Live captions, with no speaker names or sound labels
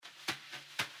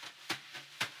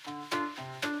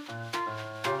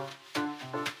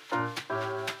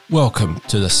Welcome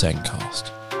to the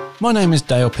Sencast. My name is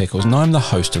Dale Pickles and I'm the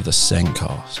host of the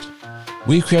Sencast.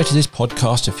 We created this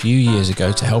podcast a few years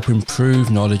ago to help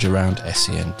improve knowledge around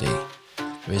SEND. There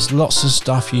is lots of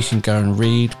stuff you can go and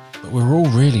read, but we're all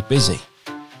really busy.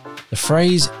 The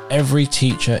phrase, every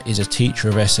teacher is a teacher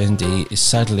of SEND, is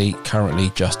sadly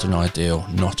currently just an ideal,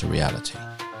 not a reality.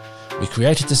 We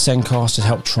created the Sencast to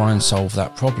help try and solve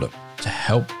that problem, to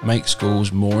help make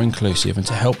schools more inclusive and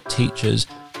to help teachers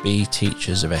be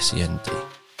teachers of SEND.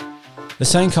 The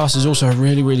Sencast is also a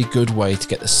really good way to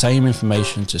get the same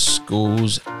information to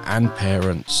schools and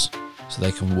parents so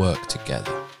they can work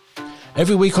together.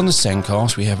 Every week on the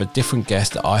Sencast we have a different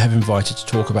guest that I have invited to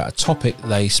talk about a topic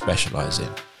they specialise in.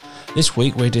 This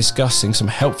week we're discussing some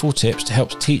helpful tips to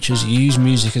help teachers use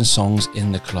music and songs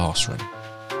in the classroom.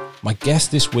 My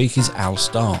guest this week is Al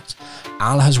Start.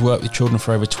 Al has worked with children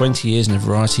for over 20 years in a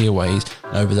variety of ways,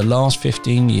 and over the last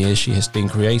 15 years she has been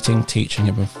creating, teaching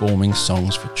and performing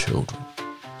songs for children.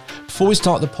 Before we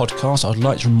start the podcast, I'd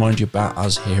like to remind you about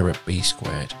us here at B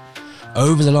Squared.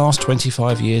 Over the last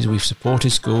 25 years we've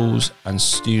supported schools and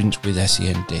students with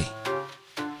SEND.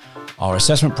 Our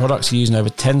assessment products are used in over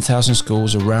 10,000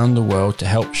 schools around the world to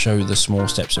help show the small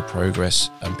steps of progress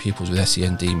and pupils with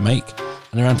SEND make,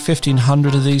 and around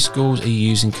 1,500 of these schools are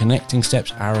using Connecting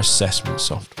Steps, our assessment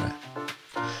software.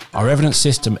 Our evidence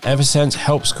system, Eversense,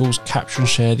 helps schools capture and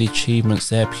share the achievements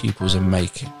their pupils are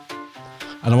making.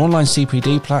 And our online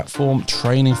CPD platform,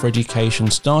 Training for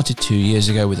Education, started 2 years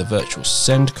ago with a virtual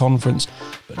SEND conference,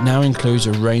 but now includes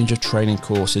a range of training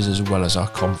courses as well as our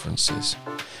conferences.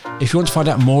 If you want to find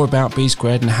out more about B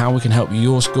Squared and how we can help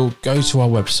your school, go to our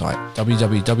website,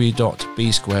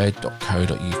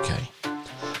 www.bsquared.co.uk.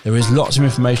 There is lots of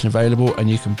information available and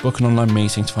you can book an online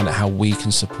meeting to find out how we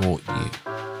can support you.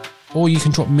 Or you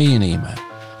can drop me an email.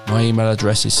 My email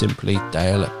address is simply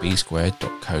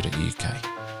dale@bsquared.co.uk.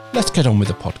 Let's get on with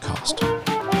the podcast.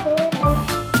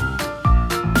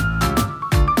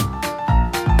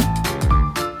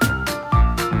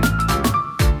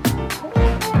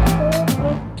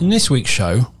 In this week's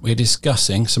show, we're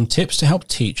discussing some tips to help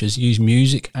teachers use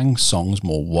music and songs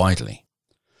more widely.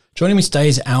 Joining me today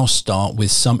is Al Start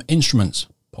with some instruments,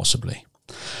 possibly.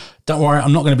 Don't worry,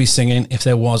 I'm not going to be singing. If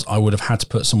there was, I would have had to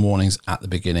put some warnings at the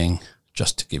beginning,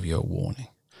 just to give you a warning.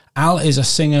 Al is a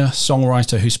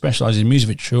singer-songwriter who specialises in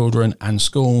music for children and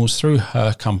schools through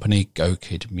her company, Go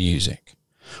Kid Music.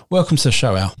 Welcome to the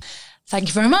show, Al. Thank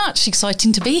you very much.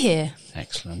 Exciting to be here.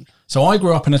 Excellent. So I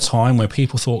grew up in a time where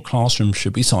people thought classrooms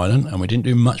should be silent and we didn't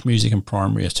do much music in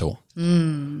primary at all.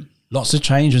 Lots of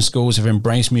change and schools have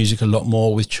embraced music a lot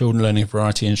more with children learning a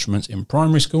variety of instruments in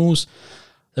primary schools.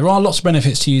 There are lots of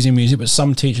benefits to using music, but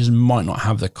some teachers might not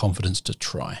have the confidence to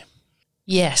try.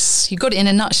 Yes, you got it in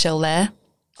a nutshell there.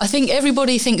 I think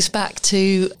everybody thinks back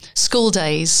to school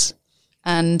days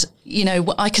and, you know,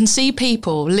 I can see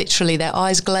people literally their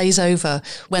eyes glaze over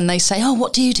when they say, oh,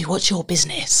 what do you do? What's your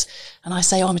business? And I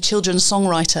say, oh, I'm a children's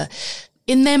songwriter.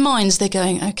 In their minds, they're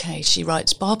going, okay, she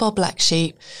writes Baa Baa Black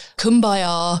Sheep,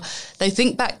 Kumbaya. They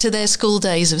think back to their school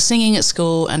days of singing at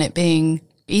school and it being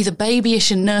either babyish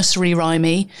and nursery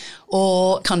rhymey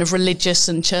or kind of religious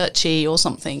and churchy or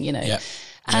something, you know. Yeah.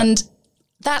 And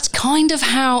that's kind of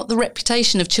how the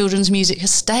reputation of children's music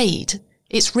has stayed.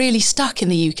 It's really stuck in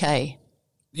the UK.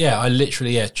 Yeah,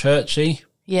 churchy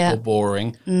or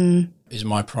boring is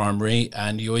my primary,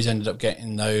 and you always ended up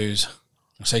getting those.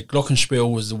 I say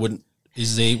Glockenspiel was the wooden.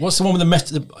 What's the one with the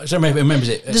metal? I don't know if it remembers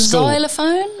it. The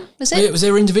xylophone, was it? It was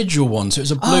their individual one, so it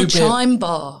was a blue bit. Chime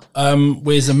bar.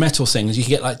 With the metal things, you could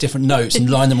get like different notes and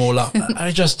line them all up.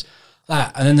 And just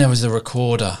that, and then there was the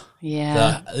recorder.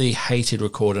 Yeah. The hated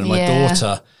recorder. And my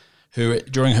daughter, who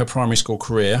during her primary school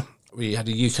career, we had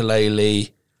a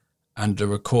ukulele and a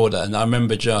recorder, and I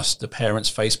remember just the parents'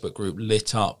 Facebook group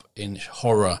lit up in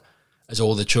horror as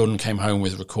all the children came home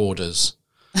with recorders.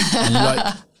 And you're like,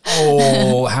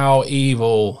 oh, how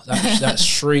evil. That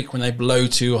shriek when they blow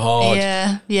too hard.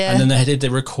 Yeah. And then they did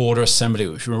the recorder assembly,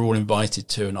 which we were all invited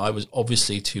to, and I was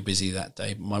obviously too busy that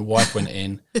day. But my wife went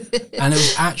in, and it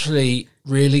was actually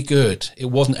really good. It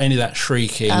wasn't any of that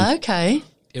shrieking. Okay.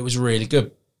 It was really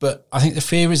good. But I think the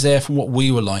fear is there from what we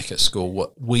were like at school,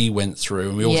 what we went through,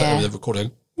 and we all sat there with a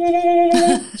recorder.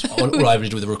 All I ever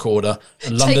did with the recorder,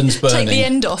 and London's burning. Take the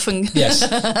end off and yes,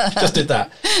 just did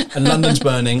that. And London's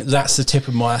burning. That's the tip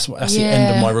of my. That's the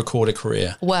end of my recorder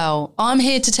career. Well, I'm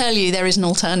here to tell you there is an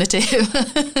alternative.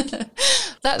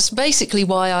 That's basically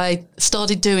why I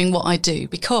started doing what I do,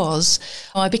 because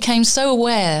I became so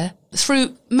aware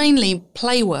through mainly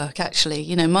play work, actually.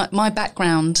 You know, my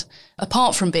background,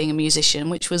 apart from being a musician,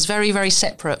 which was very, very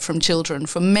separate from children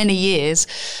for many years,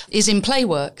 is in play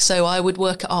work. So I would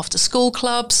work at after-school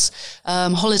clubs,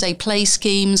 holiday play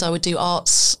schemes. I would do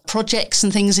arts projects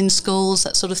and things in schools,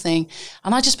 that sort of thing.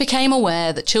 And I just became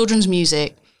aware that children's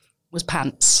music was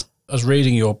pants. I was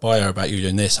reading your bio about you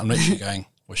doing this. I'm literally going,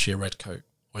 was she a red coat?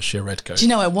 Was she a red coat? Do you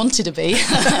know, I wanted to be.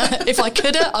 If I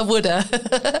could have, I would have.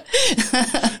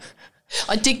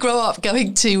 I did grow up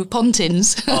going to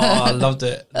Pontins. Oh, I loved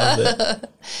it.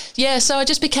 Yeah, so I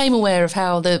just became aware of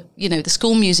how the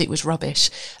school music was rubbish.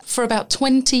 For about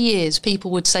 20 years,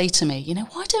 people would say to me,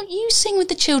 why don't you sing with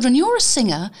the children? You're a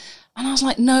singer. And I was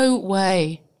like, no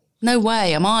way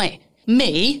am I,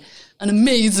 me, an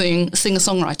amazing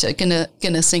singer-songwriter,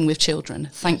 gonna sing with children.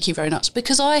 Thank you very much.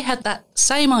 Because I had that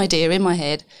same idea in my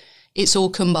head. It's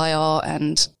all kumbaya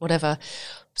and whatever.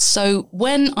 So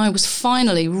when I was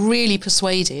finally really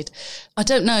persuaded, I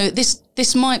don't know,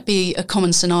 this might be a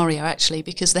common scenario actually,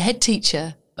 because the head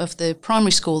teacher of the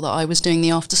primary school that I was doing the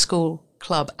after-school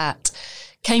club at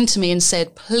came to me and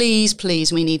said, please,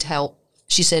 we need help.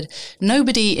 She said,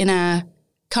 nobody in our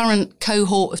current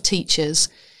cohort of teachers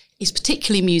is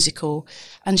particularly musical.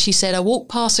 And she said, I walked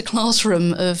past a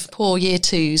classroom of poor year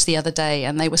twos the other day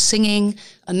and they were singing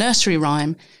a nursery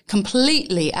rhyme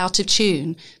completely out of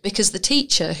tune because the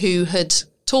teacher who had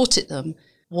taught it them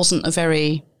wasn't a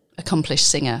very accomplished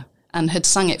singer and had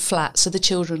sung it flat. So the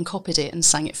children copied it and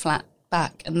sang it flat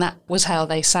back. And that was how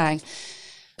they sang.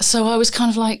 So I was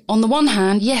kind of like, on the one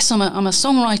hand, yes, I'm a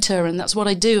songwriter and that's what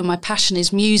I do and my passion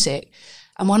is music.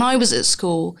 And when I was at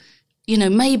school,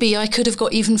 maybe I could have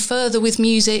got even further with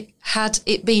music had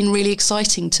it been really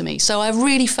exciting to me. So I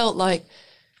really felt like,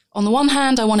 on the one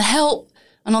hand, I want to help,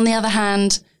 and on the other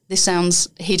hand, this sounds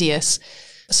hideous.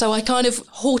 So I kind of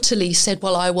haughtily said,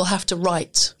 well, I will have to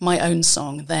write my own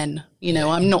song then.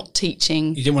 I'm not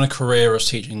teaching. You didn't want a career as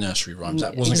teaching nursery rhymes.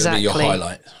 That wasn't going to be your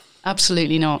highlight.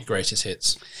 Absolutely not. Your greatest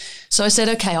hits. So I said,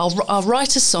 okay, I'll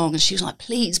write a song. And she was like,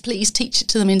 please teach it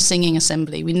to them in singing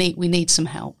assembly. We need some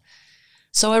help.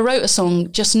 So I wrote a song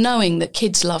just knowing that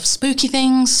kids love spooky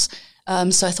things.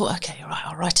 So I thought, okay, all right,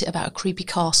 I'll write it about a creepy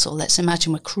castle. Let's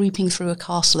imagine we're creeping through a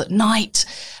castle at night.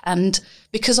 And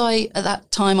because at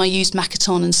that time I used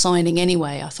Makaton and signing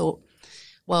anyway, I thought,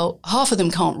 well, half of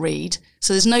them can't read,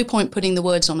 so there's no point putting the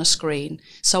words on a screen.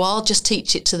 So I'll just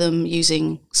teach it to them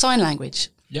using sign language.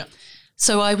 Yeah.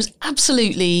 So I was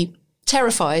absolutely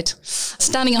terrified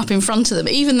standing up in front of them,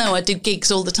 even though I did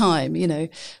gigs all the time,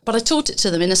 But I taught it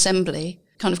to them in assembly,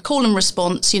 kind of call and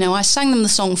response. I sang them the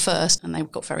song first and they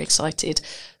got very excited.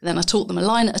 And then I taught them a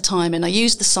line at a time and I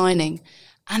used the signing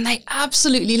and they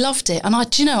absolutely loved it. And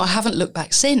I haven't looked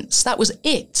back since. That was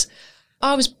it.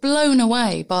 I was blown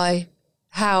away by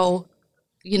how,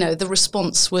 the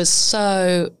response was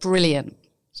so brilliant.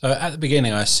 So at the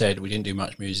beginning I said we didn't do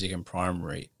much music in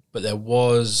primary. But there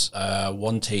was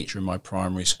one teacher in my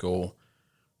primary school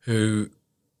who,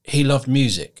 he loved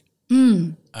music.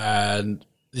 And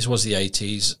this was the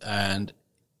 80s, and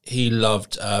he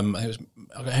loved, it was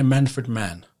Manfred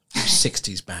Mann,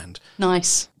 60s band.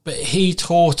 Nice. But he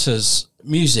taught us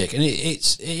music, and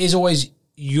it is always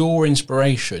your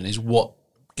inspiration is what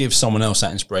gives someone else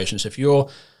that inspiration. So if you're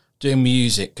doing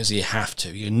music because you have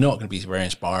to, you're not going to be very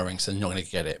inspiring, so they're not going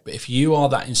to get it. But if you are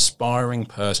that inspiring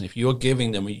person, if you're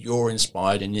giving them, you're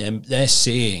inspired and they're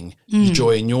seeing the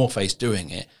joy in your face doing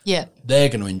it, they're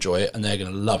going to enjoy it and they're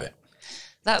going to love it.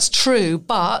 That's true.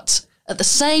 But at the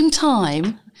same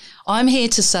time, I'm here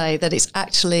to say that it's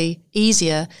actually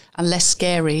easier and less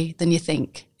scary than you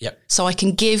think. Yep. So I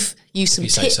can give you some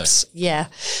tips. So. Yeah.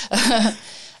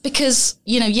 Because,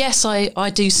 yes, I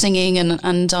do singing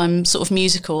and I'm sort of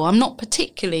musical. I'm not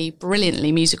particularly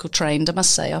brilliantly musical trained, I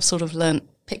must say. I've sort of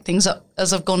picked things up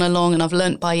as I've gone along and I've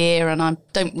learnt by ear and I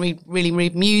don't really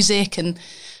read music. And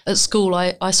at school,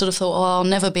 I sort of thought, I'll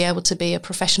never be able to be a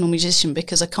professional musician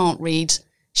because I can't read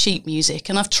sheet music.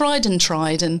 And I've tried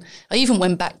and I even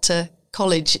went back to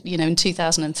college, in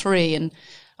 2003 and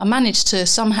I managed to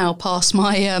somehow pass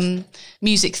my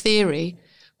music theory.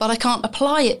 But I can't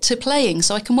apply it to playing,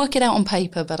 so I can work it out on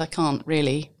paper, but I can't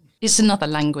really. It's another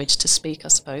language to speak, I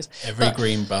suppose. Every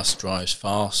green bus drives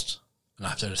fast, and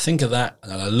I have to think of that,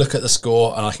 and then I look at the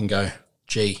score, and I can go,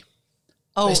 gee,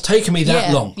 it's taken me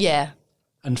that long. Yeah.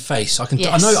 And face, I can.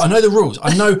 Yes. I know the rules.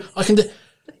 I know I can do.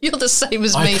 You're the same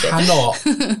as me. I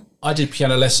cannot. I did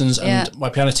piano lessons, and my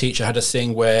piano teacher had a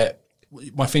thing where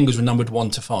my fingers were numbered 1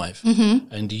 to 5,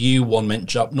 and U1 meant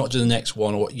jump, not to the next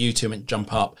one, or U2 meant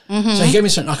jump up. So he gave me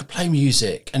something I could play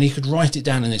music, and he could write it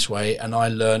down in this way, and I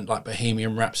learned like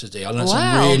Bohemian Rhapsody. I learned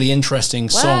some really interesting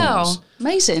songs. Wow,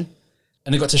 amazing.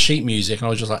 And it got to sheet music, and I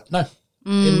was just like, no,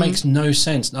 it makes no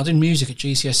sense. And I did music at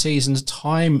GCSEs, and the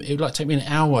time, it would like take me an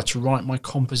hour to write my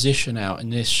composition out in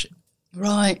this.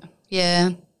 Right, yeah.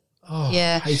 Oh,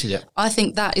 yeah. Hated it. I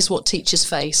think that is what teachers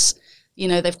face. You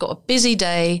know, they've got a busy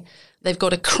day, they've got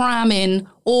to cram in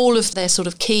all of their sort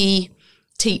of key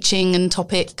teaching and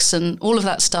topics and all of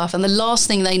that stuff. And the last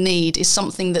thing they need is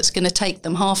something that's going to take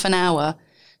them half an hour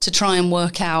to try and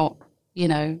work out, you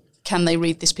know, can they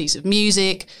read this piece of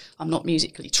music? I'm not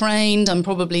musically trained. I'm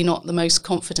probably not the most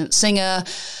confident singer.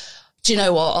 Do you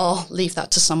know what? I'll leave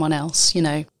that to someone else, you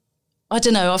know. I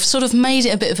don't know. I've sort of made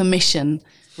it a bit of a mission,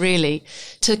 really,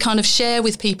 to kind of share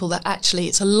with people that actually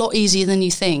it's a lot easier than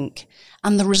you think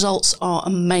and the results are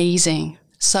amazing.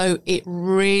 So it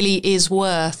really is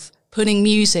worth putting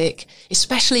music,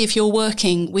 especially if you're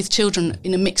working with children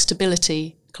in a mixed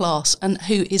ability class, and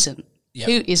who isn't? Yep.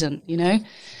 Who isn't, you know?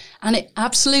 And it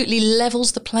absolutely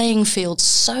levels the playing field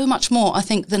so much more, I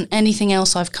think, than anything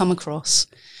else I've come across.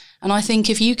 And I think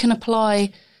if you can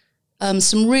apply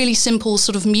some really simple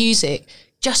sort of music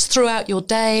just throughout your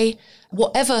day,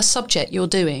 whatever subject you're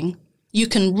doing, you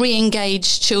can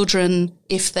re-engage children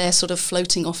if they're sort of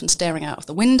floating off and staring out of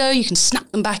the window. You can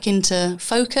snap them back into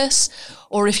focus.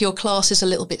 Or if your class is a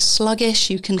little bit sluggish,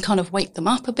 you can kind of wake them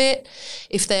up a bit.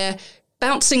 If they're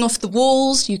bouncing off the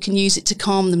walls, you can use it to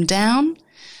calm them down.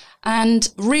 And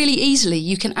really easily,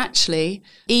 you can actually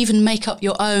even make up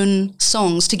your own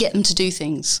songs to get them to do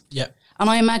things. Yeah. And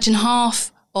I imagine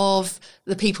half of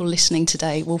the people listening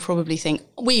today will probably think,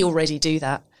 we already do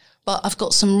that. But I've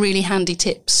got some really handy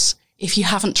tips if you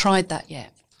haven't tried that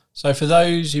yet. So for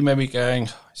those who may be going,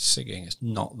 singing is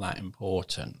not that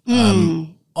important.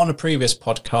 On a previous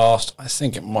podcast, I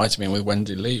think it might have been with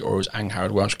Wendy Lee or it was Ang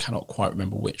Howard Welsh, cannot quite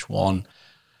remember which one.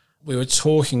 We were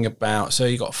talking about, so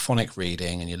you got phonic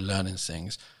reading and you're learning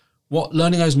things. What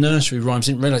learning those nursery rhymes,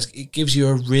 didn't realise it gives you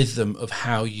a rhythm of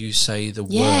how you say the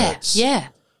words. Yeah.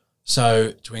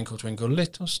 So twinkle, twinkle,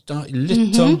 little star,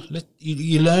 little,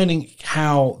 you're learning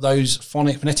how those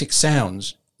phonetic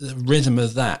sounds, the rhythm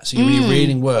of that. So you're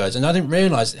reading words. And I didn't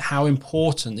realise how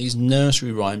important these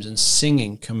nursery rhymes and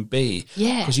singing can be.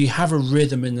 Yeah. Because you have a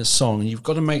rhythm in the song and you've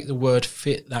got to make the word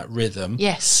fit that rhythm.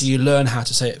 Yes. So you learn how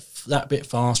to say it that bit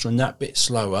faster and that bit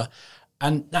slower.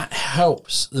 And that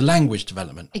helps the language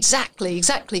development. Exactly.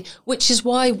 Which is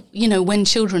why, you know, when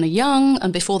children are young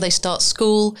and before they start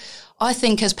school, I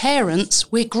think as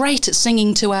parents, we're great at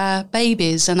singing to our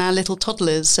babies and our little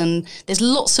toddlers. And there's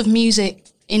lots of music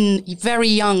in very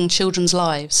young children's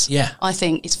lives. Yeah. I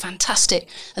think it's fantastic.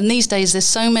 And these days there's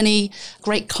so many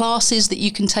great classes that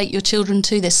you can take your children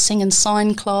to. There's sing and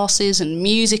sign classes and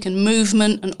music and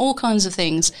movement and all kinds of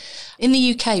things. In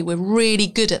the UK, we're really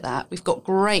good at that. We've got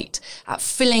great at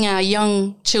filling our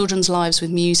young children's lives with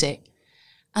music.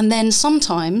 And then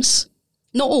sometimes,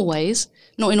 not always,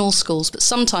 not in all schools, but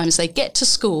sometimes they get to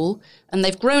school and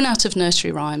they've grown out of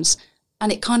nursery rhymes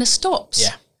and it kind of stops.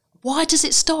 Yeah. Why does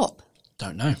it stop?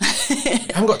 Don't know.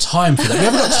 I haven't got time for that. We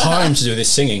haven't got time to do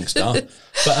this singing stuff.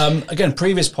 But again,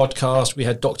 previous podcast, we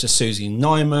had Dr. Susie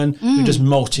Nyman, who does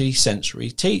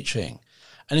multi-sensory teaching.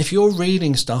 And if you're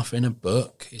reading stuff in a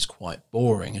book, it's quite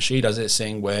boring. And she does this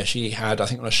thing where she had, I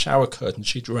think on a shower curtain,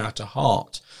 she drew out a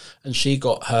heart. And she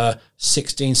got her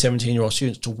 16, 17-year-old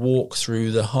students to walk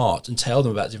through the heart and tell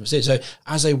them about different things. So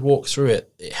as they walk through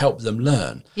it, it helped them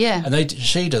learn. Yeah. And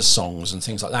she does songs and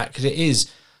things like that because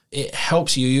it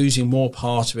helps you using more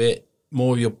part of it,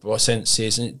 more of your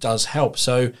senses, and it does help.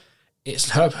 So it's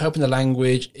helping the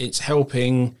language. It's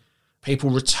helping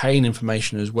people retain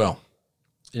information as well.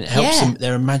 And it helps them,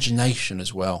 their imagination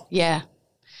as well. Yeah.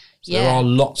 So there are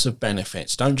lots of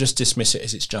benefits. Don't just dismiss it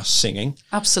as it's just singing.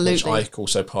 Absolutely. Which I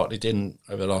also partly did. And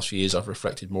over the last few years, I've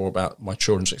reflected more about my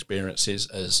children's experiences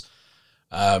as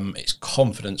it's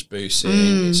confidence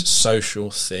boosting, it's a social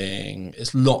thing,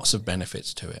 there's lots of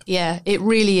benefits to it. Yeah, it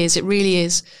really is. It really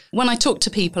is. When I talk to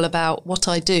people about what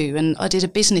I do, and I did a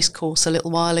business course a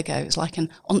little while ago, it's like an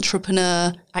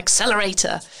entrepreneur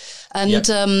accelerator. And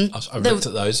I looked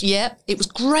at those. Yeah, it was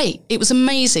great. It was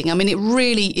amazing. I mean,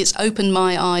 it's opened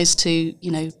my eyes to,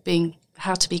 you know,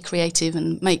 how to be creative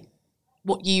and make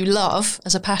what you love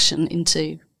as a passion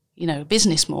into, you know,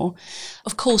 business more.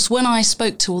 Of course, when I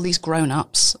spoke to all these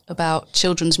grown-ups about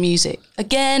children's music,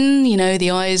 again, you know,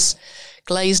 the eyes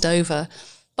glazed over.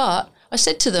 But I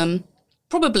said to them,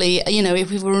 probably, you know, if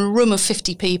we were in a room of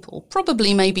 50 people,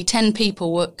 probably maybe 10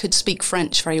 people could speak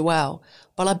French very well.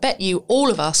 But I bet you all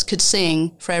of us could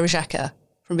sing Frère Jacques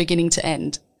from beginning to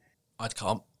end. I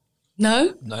can't.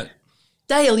 No? No.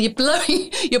 Dale, you're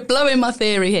blowing my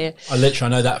theory here. I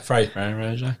know that phrase.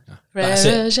 Frère Jacques. That's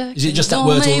it. Jacques. Is it just that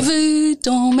word?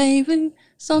 Dormez-vous,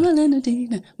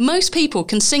 Most people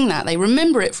can sing that. They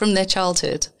remember it from their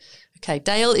childhood. Okay,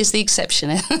 Dale is the exception.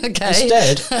 Okay.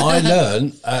 Instead, I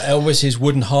learned Elvis's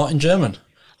Wooden Heart in German.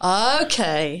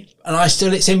 Okay.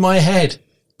 And it's in my head.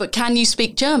 But can you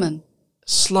speak German?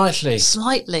 Slightly.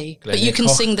 But you can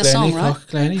sing the song, right?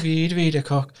 Kleine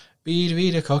Wiederkoch,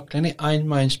 Wiederkoch, kleine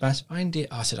Einmeinspaß, ein dir.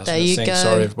 I said I was going to sing. Go.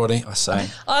 Sorry, everybody. I sang.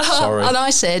 Sorry. And I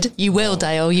said, you will,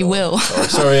 Dale, you will.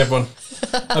 Sorry, everyone.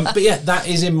 But yeah, that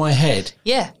is in my head.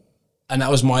 Yeah. And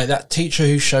that was that teacher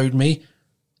who showed me.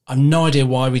 I've no idea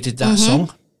why we did that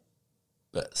song.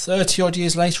 But 30 odd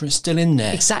years later, it's still in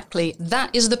there. Exactly.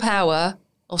 That is the power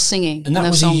of singing. And that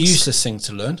was songs. a useless thing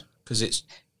to learn because it's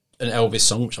an Elvis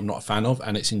song, which I'm not a fan of,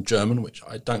 and it's in German, which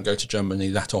I don't go to Germany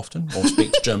that often or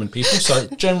speak to German people. So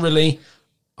generally,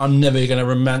 I'm never going to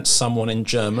romance someone in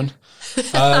German.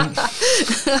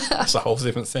 That's a whole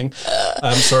different thing.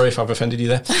 Sorry if I've offended you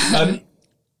there.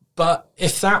 But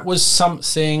if that was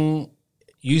something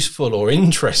useful or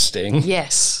interesting,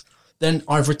 yes, then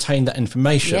I've retained that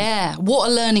information. Yeah, what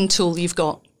a learning tool you've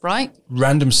got, right?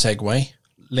 Random segue,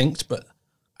 linked, but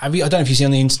I don't know if you see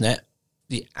on the internet,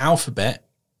 the alphabet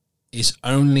is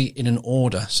only in an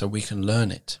order so we can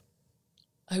learn it.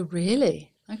 Oh,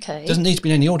 really? Okay. It doesn't need to be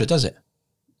in any order, does it?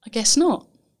 I guess not.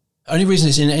 Only reason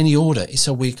it's in any order is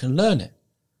so we can learn it.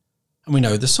 And we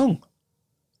know the song.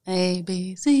 A,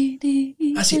 B, C, D,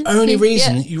 E. That's the only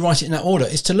reason you write it in that order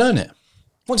is to learn it.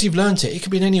 Once you've learnt it, it can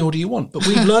be in any order you want. But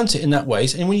we've learnt it in that way.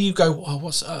 And when you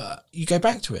go, you go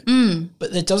back to it.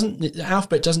 But the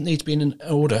alphabet doesn't need to be in an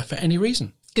order for any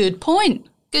reason. Good point.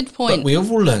 But we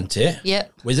have all learnt it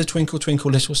with the Twinkle,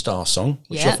 Twinkle, Little Star song,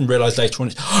 which you often realise later on,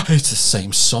 it's the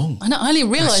same song. I know, I only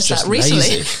realised that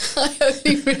recently.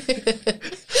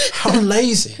 How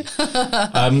lazy.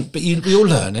 But we all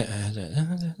learn it.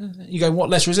 You go, what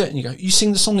letter is it? And you go, you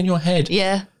sing the song in your head.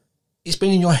 Yeah. It's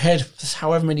been in your head for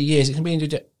however many years. It can be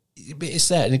but it's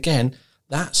there. And again,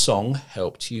 that song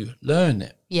helped you learn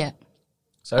it. Yeah.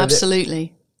 So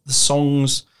absolutely. The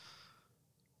songs,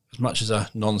 as much as a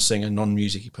non-singer,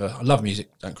 non-music person, I love music,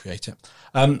 don't create it.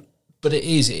 But it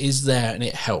is there and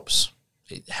it helps.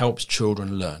 It helps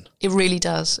children learn. It really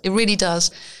does. It really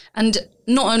does. And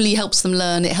not only helps them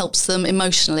learn, it helps them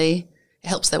emotionally. It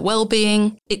helps their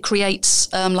well-being. It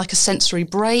creates like a sensory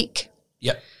break.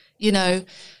 Yep. You know,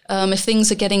 if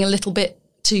things are getting a little bit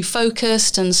too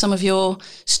focused and some of your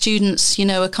students,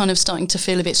 are kind of starting to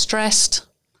feel a bit stressed,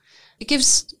 it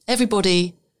gives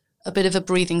everybody a bit of a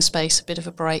breathing space, a bit of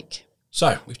a break.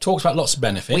 So we've talked about lots of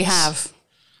benefits. We have.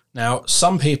 Now,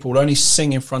 some people only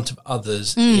sing in front of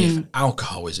others if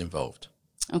alcohol is involved.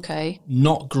 Okay.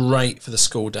 Not great for the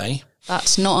school day.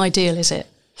 That's not ideal, is it?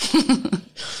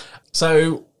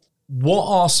 So what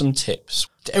are some tips?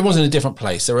 Everyone's in a different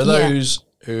place. There are those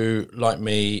who, like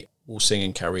me, will sing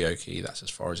in karaoke. That's as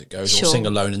far as it goes. Or sing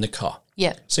alone in the car.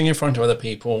 Yeah. Sing in front of other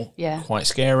people. Yeah. Quite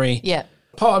scary. Yeah.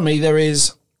 Part of me,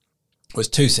 there's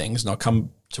two things, and I'll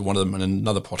come to one of them in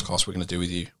another podcast we're going to do with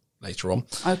you later on.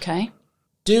 Okay.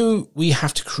 Do we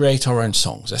have to create our own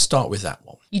songs? Let's start with that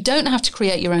one. You don't have to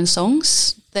create your own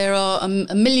songs. There are a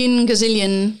million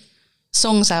gazillion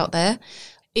songs out there.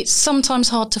 It's sometimes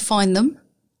hard to find them.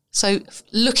 So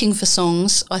looking for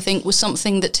songs, I think, was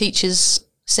something that teachers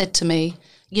said to me.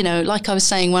 Like I was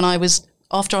saying,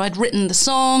 after I'd written the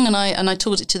song and I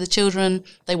taught it to the children,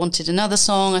 they wanted another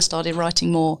song. I started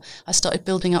writing more. I started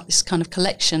building up this kind of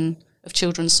collection of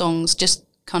children's songs, just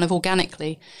kind of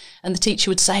organically. And the teacher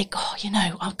would say, God,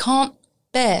 I can't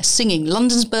bear singing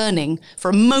London's Burning for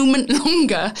a moment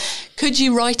longer. Could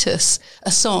you write us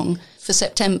a song for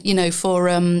September, for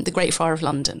the Great Fire of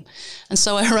London? And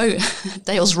so I wrote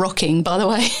Dale's rocking, by the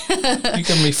way. You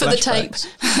give me for the tape.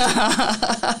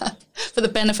 For the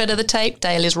benefit of the tape,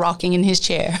 Dale is rocking in his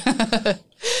chair.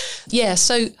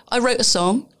 So I wrote a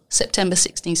song, September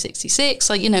 1666.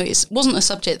 It wasn't a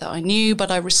subject that I knew,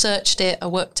 but I researched it. I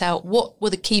worked out what were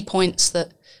the key points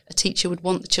that a teacher would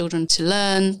want the children to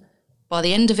learn by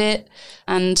the end of it,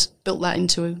 and built that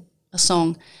into a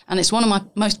song. And it's one of my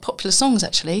most popular songs,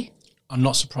 actually. I'm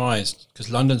not surprised, because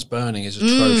London's Burning is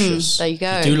atrocious. There you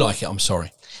go. If you do like it, I'm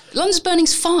sorry. London's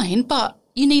Burning's fine, but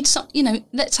you need some,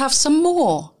 let's have some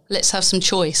more. Let's have some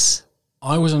choice.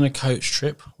 I was on a coach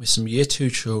trip with some Year 2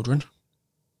 children,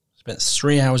 spent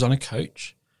 3 hours on a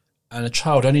coach, and a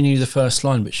child only knew the first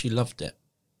line, but she loved it.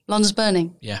 London's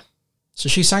Burning? Yeah. So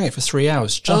she sang it for 3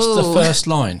 hours, just the first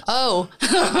line. Oh.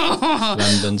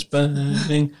 London's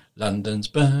burning, London's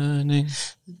burning.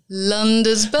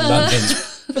 London's burning.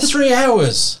 For 3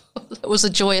 hours. It was a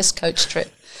joyous coach trip.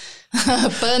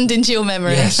 Burned into your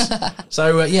memory. Yes.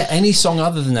 So, any song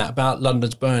other than that about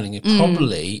London's Burning, it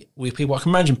probably, I can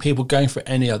imagine people going for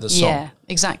any other song. Yeah,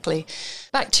 exactly.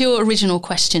 Back to your original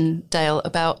question, Dale,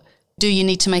 about do you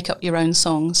need to make up your own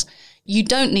songs? You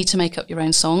don't need to make up your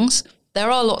own songs.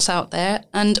 There are lots out there.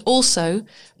 And also,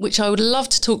 which I would love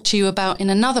to talk to you about in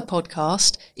another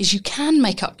podcast, is you can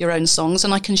make up your own songs,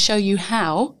 and I can show you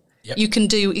how. Yep. You can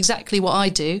do exactly what I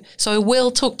do. So I will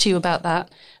talk to you about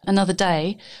that another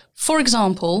day. For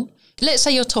example, let's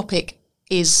say your topic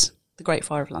is the Great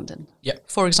Fire of London. Yep.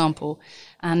 For example,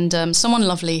 and someone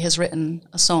lovely has written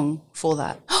a song for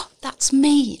that. Oh, that's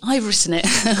me. I've written it.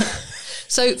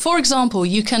 So, for example,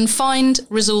 you can find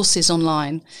resources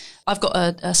online. I've got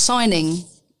a signing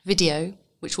video,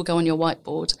 which will go on your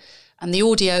whiteboard, and the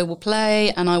audio will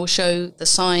play, and I will show the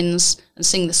signs and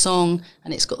sing the song,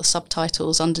 and it's got the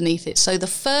subtitles underneath it. So the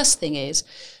first thing is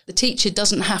the teacher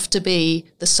doesn't have to be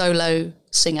the solo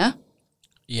singer.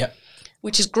 Yep.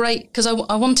 Which is great, because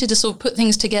I wanted to sort of put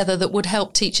things together that would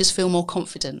help teachers feel more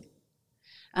confident.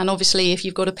 And obviously, if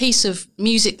you've got a piece of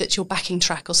music that's your backing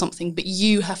track or something, but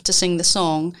you have to sing the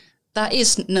song, that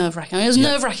is nerve-wracking. It was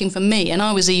nerve-wracking for me, and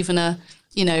I was even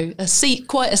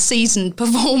quite a seasoned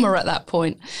performer at that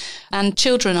point. And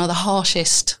children are the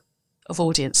harshest of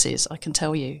audiences, I can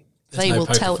tell you. They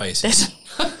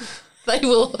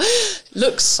will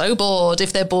look so bored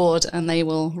if they're bored, and they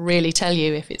will really tell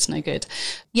you if it's no good.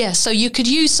 Yeah, so you could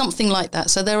use something like that.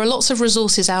 So there are lots of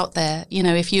resources out there. You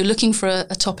know, if you're looking for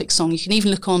a topic song, you can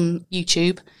even look on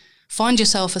YouTube, find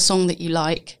yourself a song that you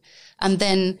like, and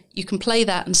then you can play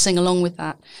that and sing along with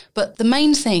that. But the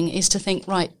main thing is to think,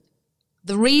 right,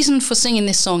 the reason for singing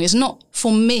this song is not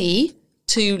for me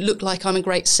to look like I'm a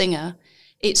great singer.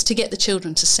 It's to get the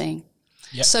children to sing.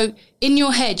 Yep. So in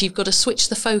your head, you've got to switch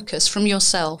the focus from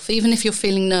yourself, even if you're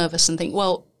feeling nervous, and think,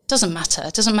 well, it doesn't matter.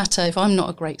 It doesn't matter if I'm not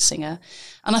a great singer.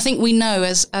 And I think we know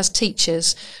as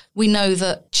teachers, we know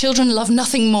that children love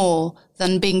nothing more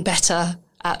than being better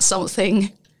at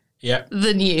something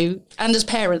than you. And as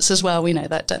parents as well, we know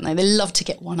that, don't they? They love to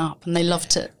get one up, and they love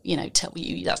to, tell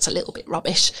you that's a little bit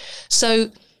rubbish.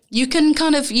 So you can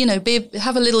kind of,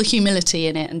 have a little humility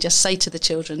in it and just say to the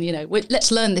children, let's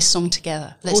learn this song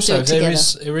together. Let's do it together.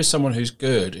 Also, if there is someone who's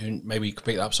good, who maybe could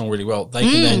pick that song really well, they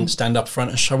can then stand up front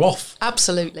and show off.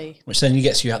 Absolutely. Which then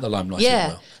gets you out the limelight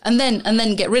as well. And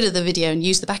then get rid of the video and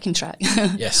use the backing track.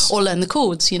 Yes. Or learn the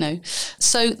chords,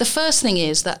 So the first thing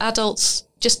is that adults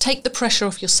just take the pressure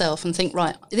off yourself and think,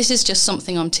 right, this is just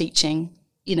something I'm teaching,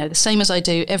 the same as I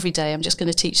do every day. I'm just going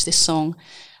to teach this song.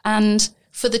 And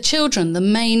for the children, the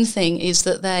main thing is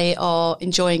that they are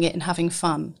enjoying it and having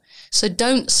fun. So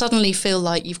don't suddenly feel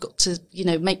like you've got to,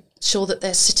 make sure that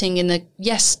they're sitting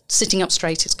sitting up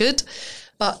straight is good,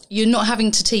 but you're not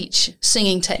having to teach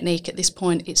singing technique at this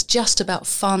point. It's just about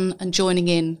fun and joining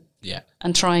in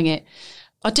and trying it.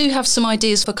 I do have some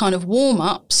ideas for kind of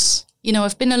warm-ups.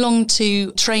 I've been along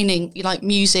to training, like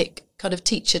music kind of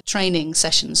teacher training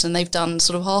sessions, and they've done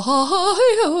sort of ha ha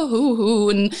ha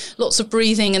and lots of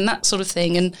breathing and that sort of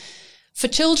thing. And for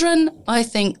children, I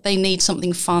think they need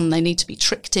something fun. They need to be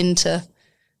tricked into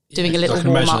doing a little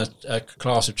warm up. I can imagine a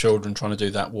class of children trying to do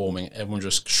that warming, everyone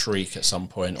just shriek at some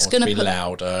point, or to be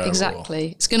louder.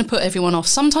 Exactly. It's going to put everyone off.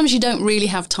 Sometimes you don't really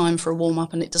have time for a warm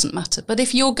up and it doesn't matter. But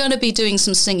if you're going to be doing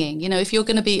some singing, if you're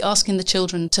going to be asking the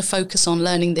children to focus on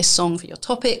learning this song for your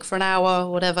topic for an hour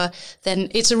or whatever, then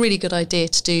it's a really good idea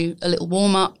to do a little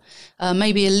warm up,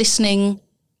 maybe a listening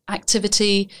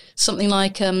activity, something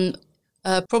like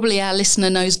probably our listener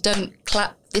knows, don't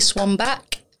clap this one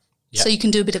back. Yep. So you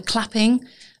can do a bit of clapping.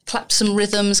 Clap some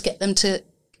rhythms, get them to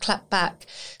clap back.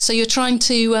 So you're trying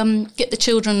to get the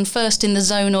children first in the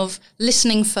zone of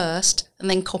listening first and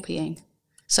then copying.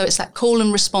 So it's that call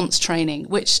and response training,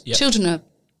 which children are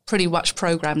pretty much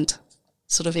programmed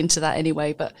sort of into that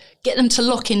anyway, but get them to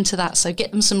lock into that. So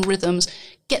get them some rhythms,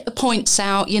 get the points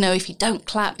out. If you don't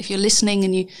clap, if you're listening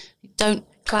and you don't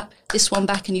clap this one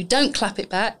back and you don't clap it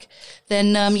back, then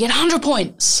you get 100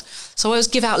 points. So I always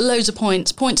give out loads of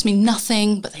points. Points mean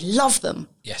nothing, but they love them.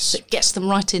 Yes. So it gets them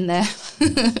right in there.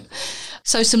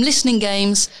 So some listening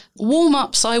games.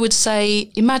 Warm-ups, I would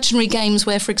say, imaginary games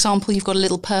where, for example, you've got a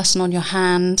little person on your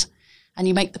hand and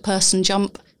you make the person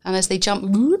jump, and as they jump,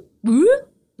 whoop, whoop,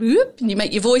 whoop, and you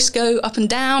make your voice go up and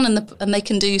down, and they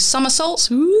can do somersaults,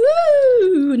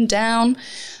 woo, and down.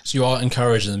 So you are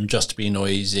encouraging them just to be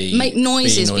noisy. Make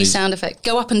noises, be sound effect.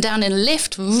 Go up and down in a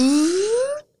lift.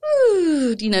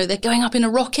 They're going up in a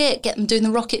rocket. Get them doing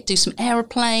the rocket. Do some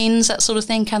aeroplanes, that sort of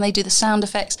thing. Can they do the sound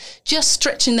effects? Just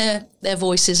stretching their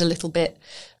voices a little bit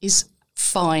is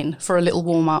fine for a little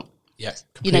warm-up. Yeah,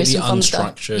 completely some fun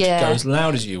stuff. unstructured. Yeah. Go as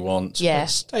loud as you want. Yeah.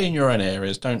 Stay in your own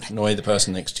areas. Don't annoy the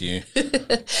person next to you.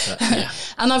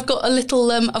 And I've got a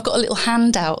little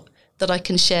handout that I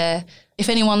can share if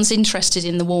anyone's interested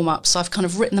in the warm-ups. I've kind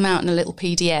of written them out in a little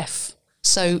PDF.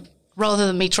 So rather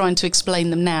than me trying to explain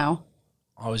them now,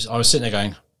 I was sitting there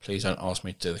going, please don't ask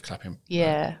me to do the clapping.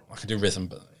 Yeah. I can do rhythm,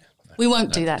 but we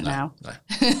won't do that now.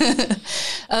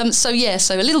 No. So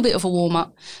a little bit of a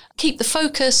warm-up. Keep the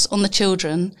focus on the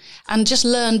children and just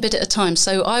learn a bit at a time.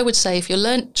 So I would say if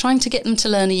you're trying to get them to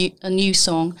learn a new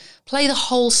song, play the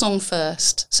whole song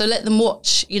first. So let them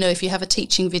watch, if you have a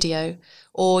teaching video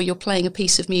or you're playing a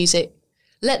piece of music,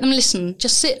 let them listen,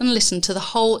 just sit and listen to the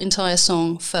whole entire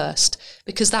song first,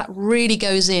 because that really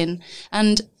goes in.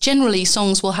 And generally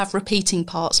songs will have repeating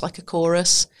parts like a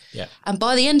chorus. Yeah. And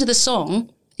by the end of the song,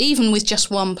 even with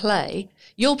just one play,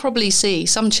 you'll probably see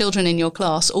some children in your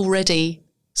class already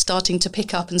starting to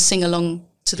pick up and sing along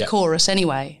to the chorus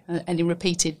anyway, and in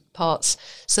repeated parts.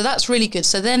 So that's really good.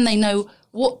 So then they know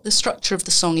what the structure of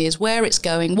the song is, where it's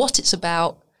going, what it's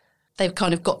about. They've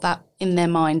kind of got that in their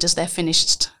mind as their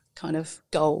finished kind of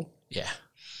goal. Yeah.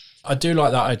 I do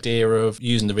like that idea of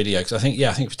using the video, because I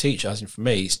think for teachers and for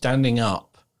me, standing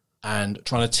up and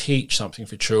trying to teach something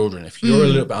for children, if you're a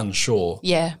little bit unsure,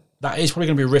 that is probably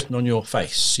going to be written on your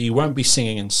face. So you won't be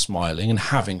singing and smiling and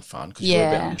having fun because you're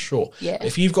a bit unsure. Yeah.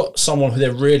 If you've got someone who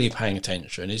they're really paying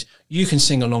attention, you can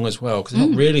sing along as well, because they're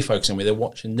not really focusing on me, they're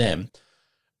watching them,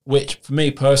 which for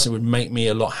me personally would make me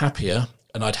a lot happier,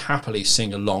 and I'd happily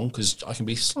sing along because I can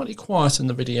be slightly quiet in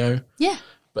the video. Yeah.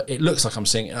 But it looks like I'm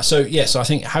singing. So I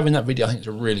think having that video, I think is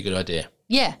a really good idea.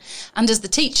 Yeah. And as the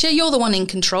teacher, you're the one in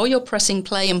control. You're pressing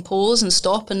play and pause and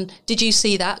stop. And did you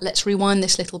see that? Let's rewind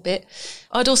this little bit.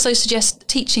 I'd also suggest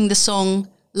teaching the song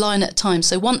line at a time.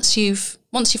 So once you've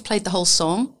played the whole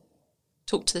song,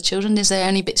 talk to the children. Is there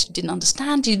any bits you didn't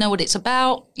understand? Do you know what it's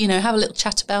about? Have a little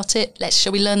chat about it.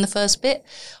 Shall we learn the first bit?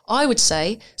 I would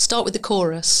say start with the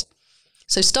chorus.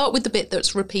 So start with the bit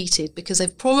that's repeated, because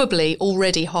they've probably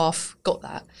already half got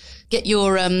that. Get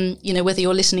your, whether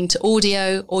you're listening to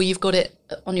audio or you've got it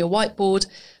on your whiteboard,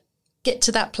 get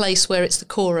to that place where it's the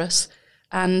chorus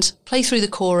and play through the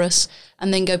chorus,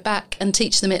 and then go back and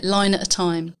teach them it line at a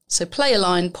time. So play a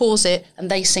line, pause it,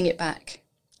 and they sing it back.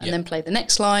 And then play the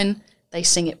next line, they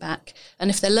sing it back. And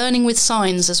if they're learning with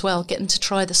signs as well, get them to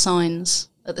try the signs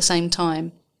at the same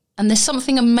time. And there's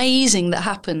something amazing that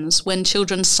happens when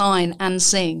children sign and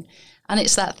sing. And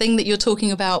it's that thing that you're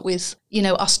talking about with,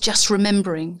 us just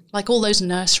remembering, like all those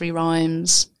nursery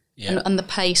rhymes and the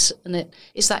pace. And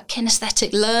it's that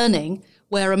kinesthetic learning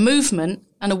where a movement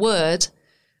and a word,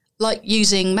 like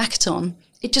using Makaton,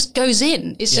 it just goes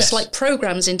in. It's just like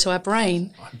programs into our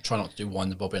brain. I'm trying not to do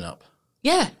wind the bobbin up.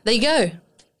 Yeah, there you go.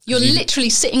 You're literally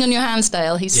sitting on your hands,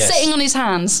 Dale. He's sitting on his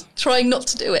hands, trying not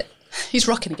to do it. He's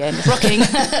rocking again. He's rocking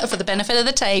for the benefit of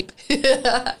the tape.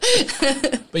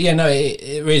 But yeah, no, it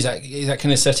is that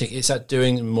kinesthetic. It's that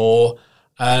doing more.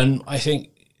 And I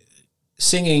think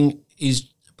singing is,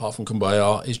 apart from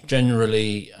Kumbaya, is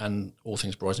generally, and all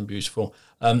things bright and beautiful,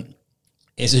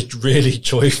 is a really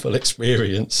joyful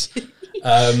experience.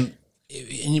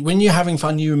 When you're having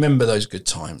fun, you remember those good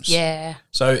times. Yeah.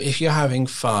 So if you're having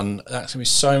fun, that's going to be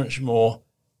so much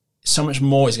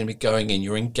more is going to be going in.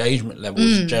 Your engagement level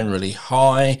is generally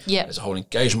high. Yep. There's a whole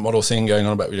engagement model thing going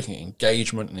on about we're looking at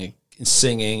engagement and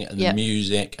singing and the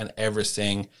music and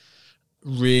everything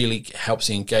really helps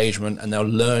the engagement, and they're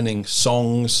learning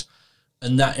songs,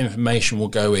 and that information will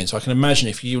go in. So I can imagine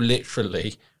if you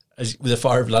literally, with the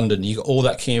Fire of London, you got all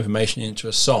that key information into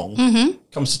a song,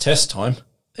 comes to test time,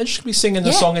 they're just going to be singing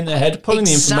the song in their head, pulling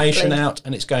the information out,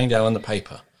 and it's going down on the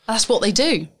paper. That's what they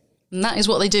do. And that is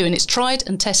what they do. And it's tried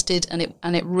and tested, and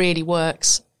it really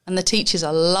works. And the teachers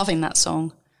are loving that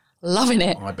song. Loving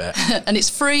it. I bet. And it's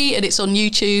free, and it's on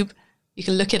YouTube. You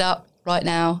can look it up right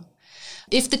now.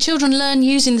 If the children learn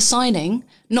using the signing,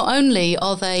 not only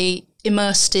are they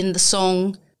immersed in the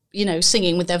song,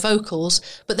 singing with their vocals,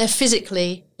 but they're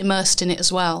physically immersed in it as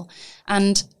well.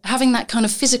 And having that kind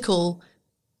of physical,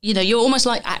 you're almost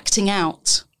like acting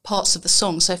out parts of the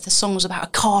song. So if the song was about a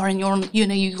car and you're on,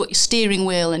 you've got your steering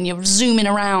wheel and you're zooming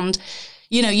around,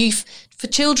 for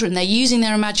children, they're using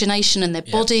their imagination and their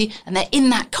body, and they're in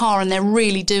that car and they're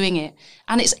really doing it.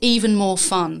 And it's even more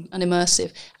fun and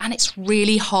immersive, and it's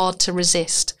really hard to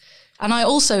resist. And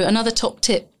another top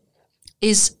tip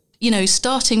is,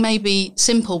 starting maybe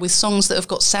simple with songs that have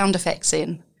got sound effects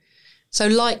in. So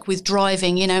like with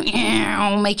driving,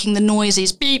 making the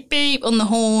noises, beep, beep on the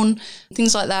horn,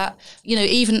 things like that.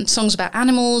 Even songs about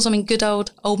animals. I mean, good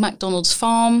old MacDonald's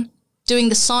Farm. doing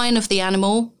the sign of the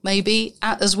animal, maybe,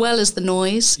 as well as the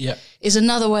noise, is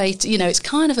another way to, it's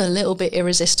kind of a little bit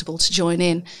irresistible to join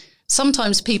in.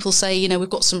 Sometimes people say, we've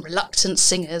got some reluctant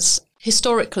singers.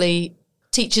 Historically,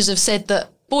 teachers have said that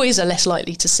boys are less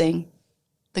likely to sing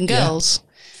than girls.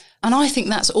 And I think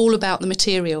that's all about the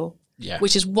material,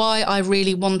 which is why I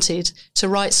really wanted to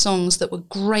write songs that were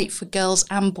great for girls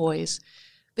and boys.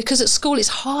 Because at school, it's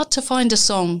hard to find a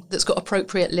song that's got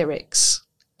appropriate lyrics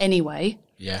anyway.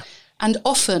 Yeah. And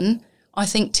often, I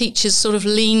think teachers sort of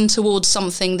lean towards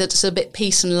something that's a bit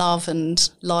peace and love and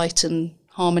light and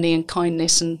harmony and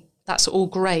kindness, and that's all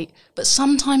great. But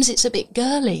sometimes it's a bit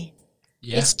girly.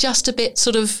 Yeah. It's just a bit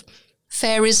sort of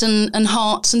fairies and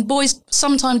hearts, and boys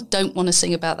sometimes don't want to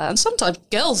sing about that, and sometimes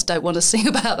girls don't want to sing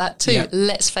about that too,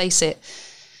 let's face it.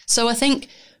 So I think,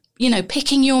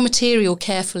 picking your material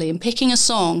carefully and picking a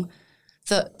song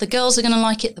that the girls are going to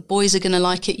like it, the boys are going to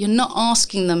like it. You're not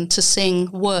asking them to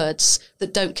sing words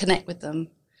that don't connect with them.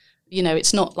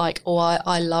 It's not like,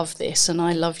 I love this and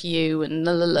I love you and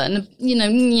la la la. And,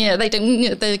 they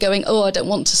don't, they're going, I don't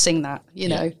want to sing that,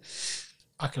 know.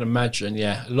 I can imagine,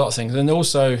 a lot of things. And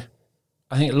also,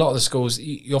 I think a lot of the schools,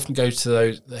 you often go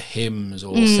to the hymns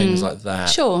or things like that.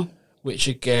 Sure. Which,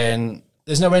 again,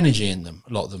 there's no energy in them,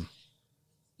 a lot of them.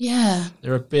 Yeah.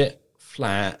 They're a bit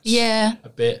flat. Yeah. A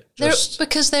bit just...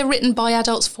 because they're written by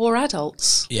adults for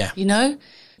adults. Yeah.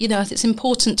 It's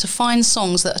important to find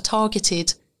songs that are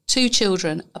targeted to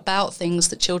children about things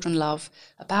that children love,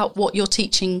 about what you're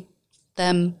teaching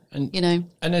them, And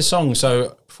there's songs,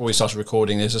 so before we started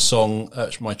recording, there's a song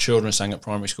that my children sang at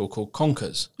primary school called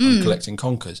Conkers. I'm collecting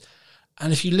Conkers.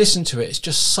 And if you listen to it, it's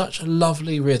just such a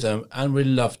lovely rhythm, and we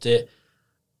loved it.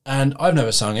 And I've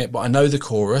never sung it, but I know the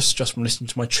chorus just from listening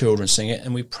to my children sing it,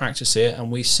 and we practice it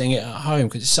and we sing it at home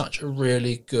because it's such a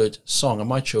really good song, and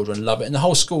my children love it, and the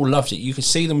whole school loved it. You could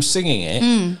see them singing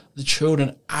it. The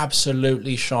children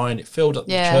absolutely shined. It filled up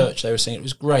the church. They were singing. It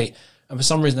was great. And for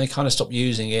some reason, they kind of stopped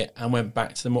using it and went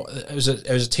back to the more... There was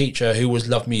a teacher who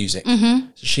loved music. So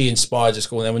she inspired the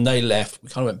school. And then when they left, we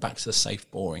kind of went back to the safe,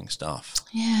 boring stuff.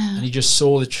 Yeah. And you just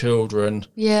saw the children.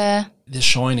 Yeah. The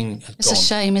shining had It's gone. a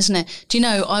shame, isn't it? Do you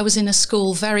know, I was in a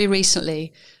school very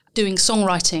recently doing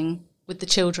songwriting with the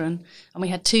children. And we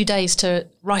had 2 days to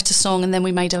write a song. And then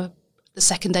the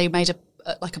second day, we made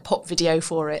a pop video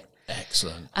for it.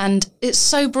 Excellent. And it's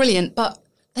so brilliant. But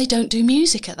they don't do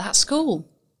music at that school.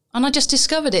 And I just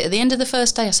discovered it at the end of the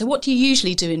first day. I said, what do you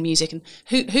usually do in music? And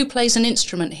who plays an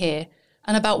instrument here?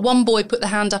 And about one boy put the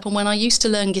hand up. And when I used to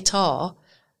learn guitar,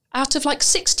 out of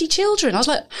 60 children, I was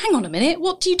like, hang on a minute,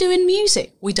 what do you do in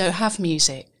music? We don't have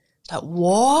music. It's like,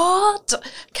 what?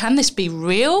 Can this be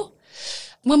real?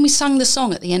 When we sang the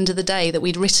song at the end of the day that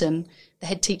we'd written, the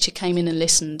head teacher came in and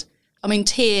listened. I mean,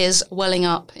 tears welling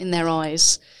up in their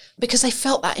eyes, because they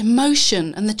felt that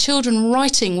emotion, and the children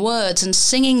writing words and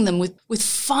singing them with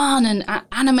fun and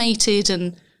animated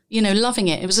and, loving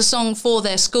it. It was a song for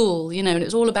their school, and it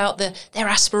was all about their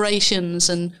aspirations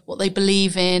and what they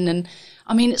believe in. And,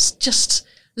 I mean, it's just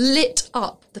lit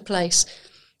up the place.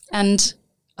 And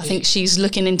I think she's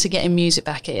looking into getting music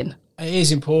back in. It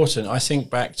is important. I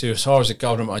think back to, so I was a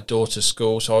governor at my daughter's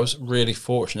school, so I was really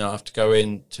fortunate enough to go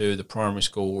into the primary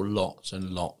school lots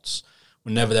and lots.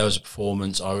 Whenever there was a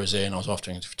performance, I was off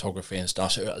doing photography and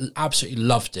stuff. So I absolutely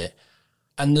loved it.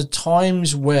 And the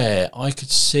times where I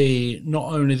could see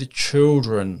not only the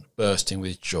children bursting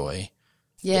with joy,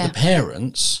 but the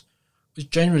parents,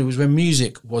 which generally was when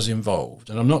music was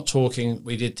involved. And I'm not talking,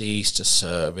 we did the Easter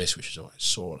service, which is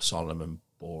sort of solemn and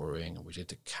boring, and we did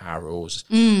the carols,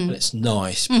 and it's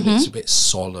nice, but it's a bit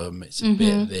solemn, it's a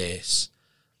bit this.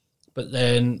 But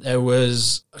then there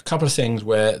was a couple of things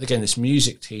where, again, this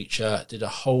music teacher did a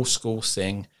whole school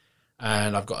thing,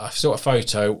 and I've got a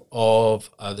photo of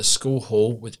the school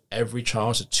hall with every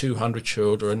child, so 200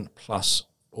 children, plus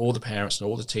all the parents and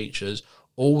all the teachers,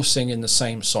 all singing the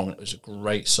same song. It was a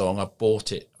great song. I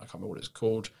bought it. I can't remember what it's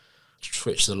called.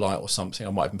 Switch the Light or something. I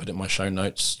might even put it in my show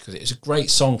notes, because it was a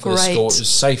great song for the school. It was a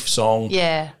safe song.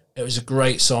 Yeah. It was a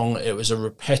great song. It was a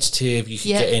repetitive. You could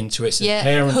get into it. So the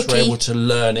parents were able to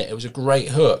learn it. It was a great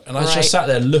hook. And I just sat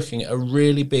there looking at a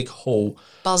really big hall.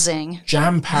 Buzzing.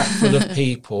 Jam-packed full of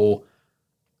people.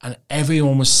 And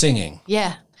everyone was singing.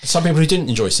 Yeah. Some people who didn't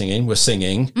enjoy singing were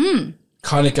singing.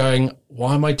 Kind of going,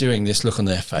 why am I doing this? Look on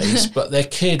their face. But their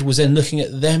kid was then looking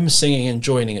at them singing and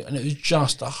joining it. And it was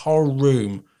just a whole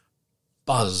room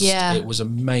buzzed. Yeah. It was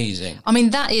amazing. I mean,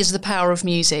 that is the power of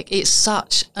music. It's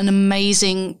such an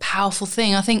amazing, powerful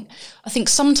thing. I think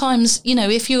sometimes,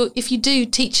 if you do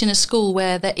teach in a school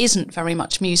where there isn't very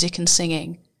much music and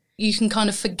singing, you can kind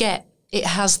of forget it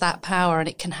has that power and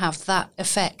it can have that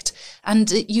effect.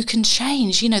 And you can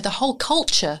change, the whole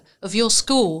culture of your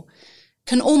school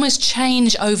can almost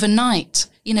change overnight.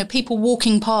 People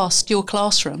walking past your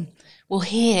classroom will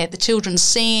hear the children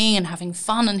singing and having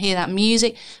fun and hear that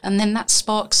music, and then that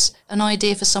sparks an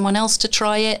idea for someone else to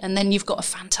try it, and then you've got a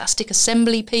fantastic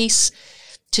assembly piece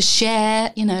to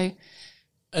share,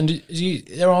 And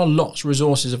there are lots of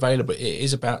resources available. It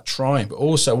is about trying, but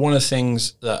also one of the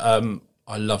things that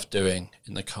I love doing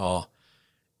in the car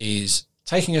is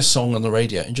taking a song on the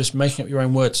radio and just making up your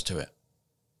own words to it.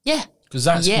 Yeah. Because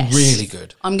that's really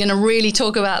good. I'm going to really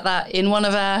talk about that in one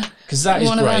of our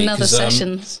another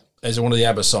sessions. There's one of the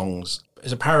ABBA songs.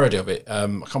 There's a parody of it. I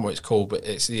can't remember what it's called, but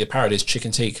the parody is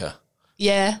Chicken Tikka.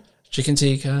 Yeah. Chicken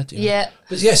Tikka. Yeah.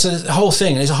 But yeah, so the whole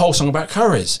thing, there's a whole song about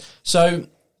curries. So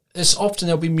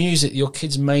there'll be music that your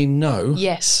kids may know.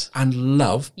 Yes. And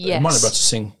love. Yes. They might not be able to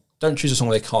sing. Don't choose a song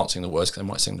where they can't sing the words because they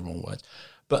might sing the wrong words.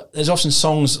 But there's often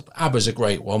songs, ABBA's a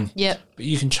great one. Yeah. But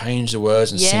you can change the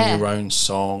words and sing your own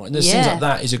song. And there's things like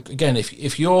that. Again,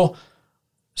 if you're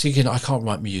thinking, I can't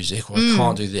write music or I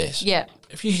can't do this. Yeah.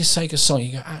 If you can take a song,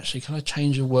 you go, actually, can I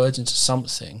change the words into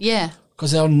something? Yeah.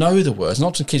 Because they'll know the words. And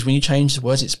often kids, when you change the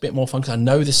words, it's a bit more fun because I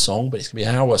know this song, but it's going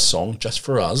to be our song just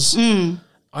for us.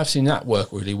 I've seen that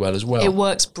work really well as well. It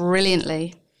works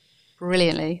brilliantly.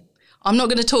 Brilliantly. I'm not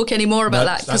going to talk any more about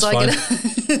that because I'm going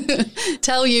to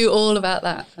tell you all about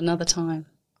that another time.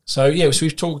 So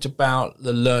we've talked about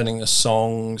the learning the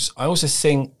songs. I also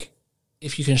think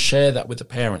if you can share that with the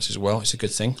parents as well, it's a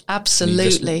good thing.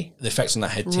 Absolutely. The effects on that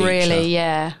head teacher. Really,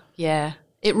 yeah.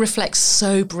 It reflects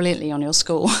so brilliantly on your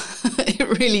school.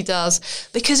 It really does.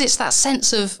 Because it's that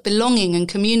sense of belonging and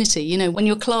community. When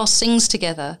your class sings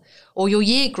together or your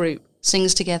year group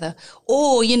sings together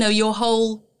or, your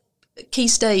whole key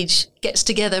stage gets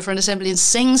together for an assembly and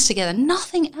sings together.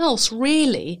 Nothing else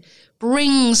really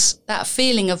brings that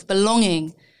feeling of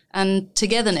belonging and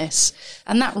togetherness.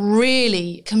 And that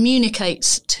really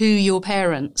communicates to your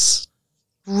parents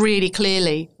really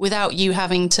clearly without you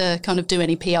having to kind of do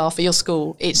any PR for your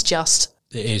school. It's just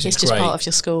part of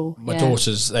your school. My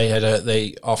daughters,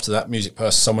 after that music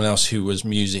person, someone else who was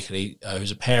musically,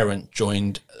 who's a parent,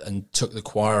 joined and took the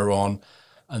choir on,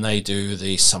 and they do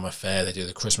the summer fair, they do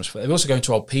the Christmas fair. They're also going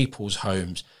to old people's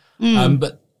homes,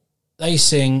 but they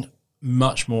sing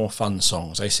much more fun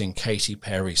songs. They sing Katy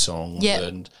Perry songs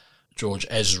and George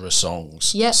Ezra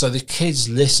songs. Yep. So the kids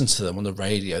listen to them on the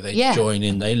radio. They join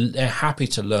in. They're happy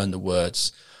to learn the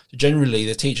words. Generally,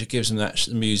 the teacher gives them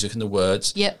the music and the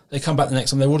words. Yep. They come back the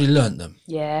next time, they've already learnt them.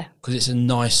 Yeah. Because it's a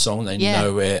nice song. They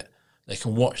know it. They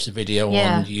can watch the video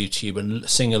on YouTube and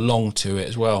sing along to it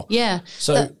as well. Yeah.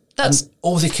 So and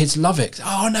all the kids love it.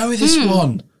 Oh, I know this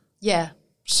one. Yeah.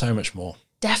 So much more.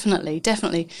 Definitely.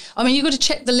 I mean, you've got to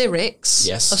check the lyrics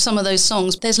of some of those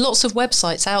songs. There's lots of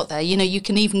websites out there. You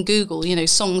can even Google,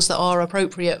 songs that are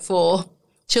appropriate for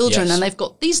children. And they've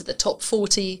got, these are the top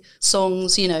 40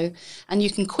 songs, and you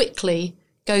can quickly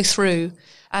go through.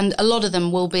 And a lot of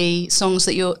them will be songs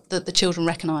that the children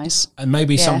recognise. And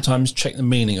maybe sometimes check the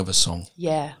meaning of a song.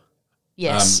 Yeah.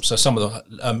 Yes. So some of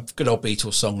the good old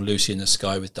Beatles song, Lucy in the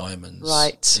Sky with Diamonds.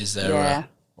 Right. Is there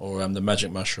or the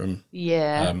Magic Mushroom.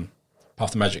 Yeah.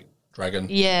 Puff the Magic Dragon.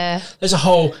 Yeah. There's a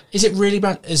whole, is it really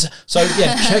bad?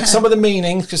 Check some of the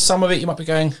meanings, because some of it you might be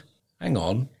going, hang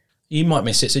on, you might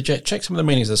miss it. So check some of the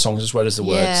meanings of the songs as well as the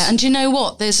words. Yeah, and do you know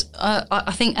what? There's,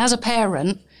 I think as a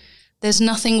parent, there's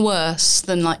nothing worse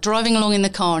than like driving along in the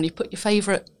car and you put your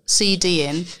favourite CD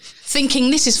in,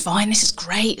 thinking this is fine, this is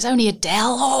great, it's only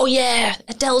Adele. Oh yeah,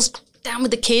 Adele's down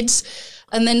with the kids.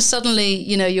 And then suddenly,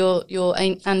 your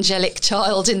angelic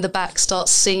child in the back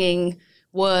starts singing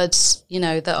words,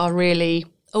 that are really,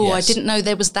 I didn't know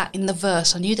there was that in the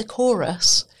verse. I knew the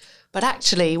chorus. But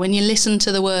actually, when you listen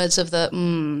to the words of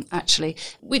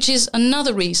which is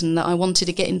another reason that I wanted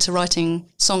to get into writing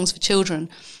songs for children,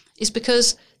 is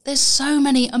because there's so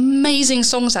many amazing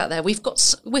songs out there.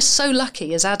 We're so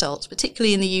lucky as adults,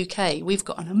 particularly in the UK. We've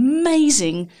got an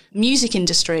amazing music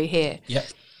industry here. Yeah.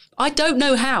 I don't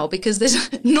know how, because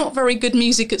there's not very good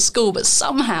music at school, but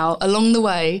somehow along the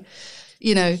way,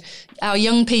 our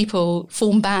young people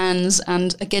form bands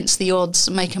and against the odds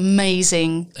make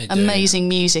amazing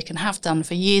music and have done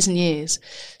for years and years.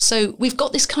 So we've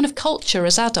got this kind of culture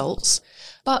as adults,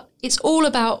 but it's all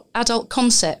about adult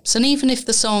concepts. And even if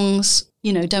the songs,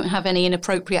 don't have any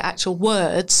inappropriate actual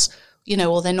words,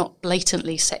 or they're not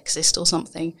blatantly sexist or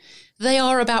something, they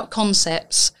are about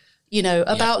concepts,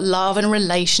 about love and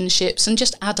relationships and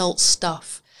just adult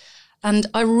stuff. And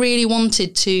I really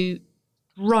wanted to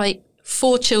write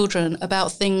for children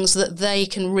about things that they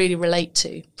can really relate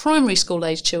to. Primary school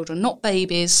age children, not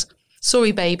babies,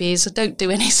 sorry, babies, I don't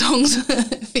do any songs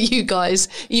for you guys.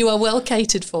 You are well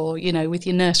catered for, with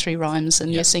your nursery rhymes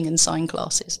and your sing and sign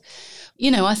classes.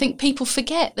 I think people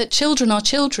forget that children are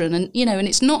children and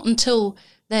it's not until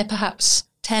they're perhaps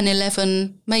 10,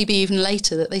 11, maybe even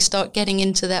later that they start getting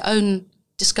into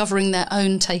discovering their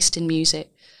own taste in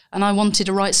music. And I wanted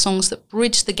to write songs that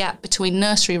bridge the gap between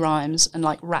nursery rhymes and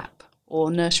like rap or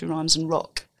nursery rhymes and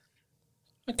rock.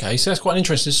 Okay, so that's quite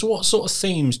interesting. So what sort of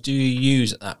themes do you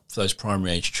use for those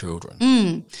primary age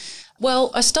children?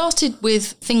 Well, I started with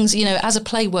things, as a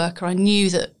play worker, I knew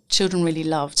that children really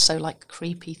loved. So like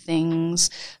creepy things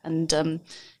and,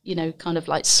 kind of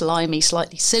like slimy,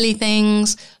 slightly silly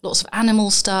things, lots of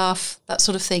animal stuff, that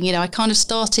sort of thing. I kind of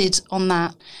started on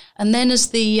that. And then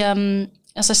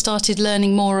as I started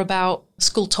learning more about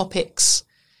school topics,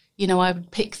 I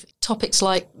would pick topics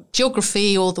like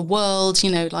geography or the world,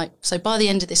 so by the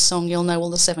end of this song, you'll know all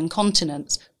the 7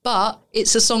 continents. But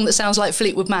it's a song that sounds like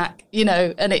Fleetwood Mac,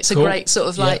 and it's cool. A great sort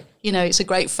of it's a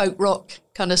great folk rock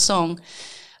kind of song.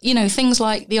 Things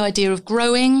like the idea of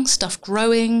stuff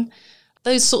growing,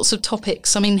 those sorts of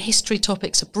topics. I mean, history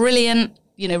topics are brilliant.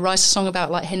 Write a song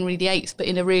about like Henry VIII, but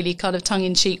in a really kind of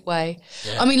tongue-in-cheek way.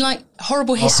 Yeah. I mean, like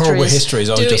Horrible Histories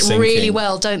do it really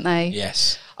well, don't they?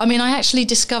 Yes. I mean, I actually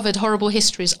discovered Horrible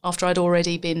Histories after I'd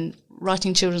already been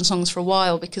writing children's songs for a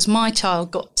while because my child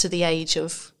got to the age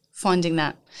of finding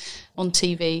that on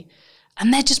TV.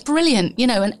 And they're just brilliant,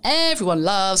 and everyone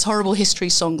loves Horrible History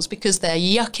songs because they're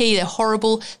yucky, they're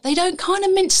horrible. They don't kind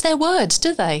of mince their words,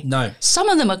 do they? No. Some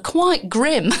of them are quite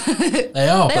grim. They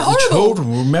are, but horrible. The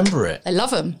children will remember it. They love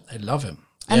them.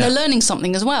 And they're learning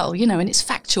something as well, and it's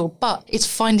factual, but it's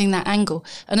finding that angle.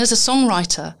 And as a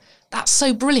songwriter, that's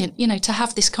so brilliant, to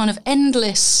have this kind of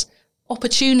endless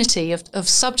opportunity of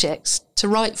subjects to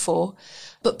write for,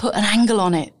 but put an angle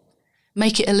on it,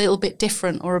 make it a little bit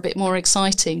different or a bit more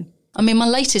exciting. I mean, my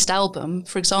latest album,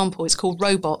 for example, is called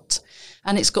Robot,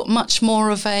 and it's got much more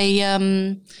of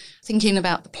a thinking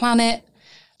about the planet.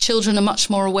 Children are much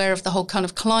more aware of the whole kind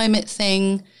of climate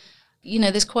thing.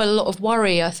 There's quite a lot of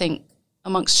worry, I think,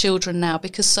 amongst children now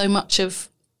because so much of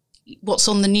what's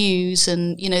on the news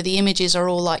and, the images are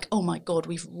all like, oh, my God,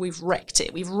 we've wrecked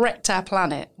it. We've wrecked our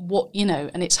planet,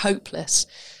 and it's hopeless.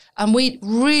 And we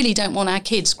really don't want our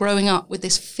kids growing up with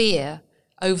this fear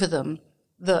over them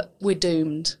that we're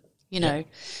doomed.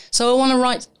 So I want to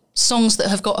write songs that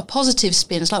have got a positive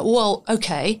spin. It's like, well,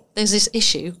 okay, there's this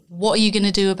issue. What are you going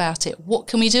to do about it? What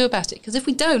can we do about it? Because if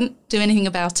we don't do anything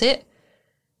about it,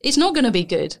 it's not going to be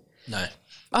good. No.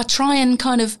 I try and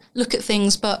kind of look at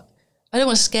things, but I don't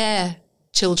want to scare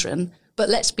children, but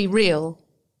let's be real.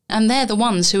 And they're the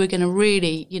ones who are going to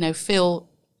really, feel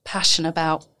passion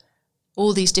about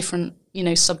all these different,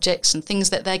 subjects and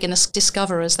things that they're going to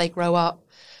discover as they grow up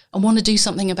and want to do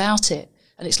something about it.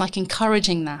 And it's like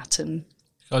encouraging that. And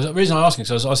the reason I'm asking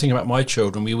is I was thinking about my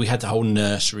children. We had the whole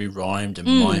nursery rhymed and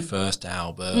my first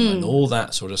album and all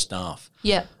that sort of stuff.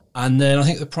 Yeah. And then I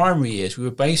think the primary years,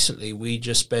 we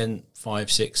just spent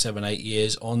 5, 6, 7, 8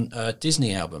 years on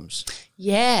Disney albums.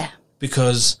 Yeah.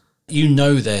 Because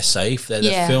they're safe. They're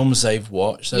the films they've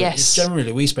watched. So yes.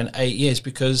 Generally we spent 8 years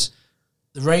because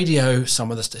the radio,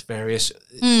 some of the various,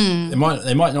 they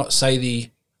might not say the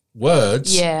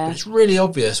words, but it's really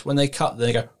obvious when they cut,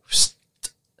 they go,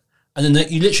 and then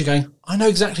you literally going, I know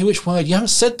exactly which word. You haven't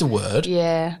said the word,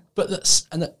 but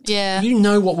you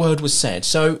know what word was said,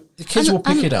 so the kids will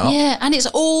pick it up. Yeah, and it's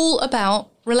all about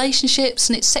relationships,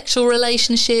 and it's sexual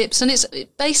relationships, and it's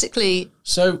basically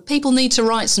so people need to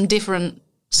write some different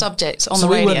subjects on the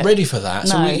radio. So we weren't ready for that. No.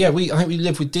 So I think we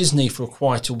lived with Disney for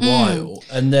quite a while,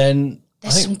 and then.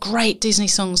 There's some great Disney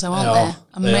songs, though, aren't there?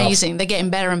 Amazing. They're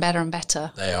getting better and better and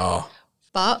better. They are.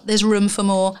 But there's room for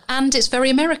more, and it's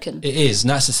very American. It is, and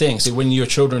that's the thing. So when your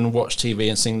children watch TV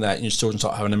and sing that, and your children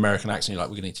start having an American accent, you're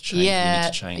like, we need to change. Yeah, we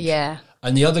need to change. Yeah.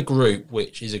 And the other group,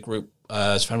 which is a group,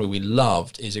 as a family we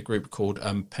loved, is a group called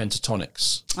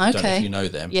Pentatonics. Okay. I don't know if you know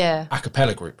them. Yeah. A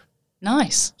cappella group.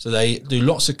 Nice. So they do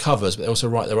lots of covers, but they also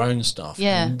write their own stuff.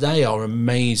 Yeah. And they are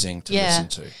amazing to listen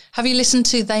to. Have you listened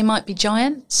to They Might Be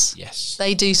Giants? Yes.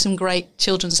 They do some great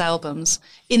children's albums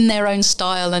in their own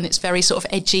style, and it's very sort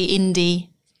of edgy indie,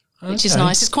 which is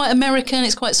nice. It's quite American.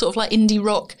 It's quite sort of like indie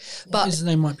rock. What is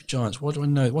They Might Be Giants? What do I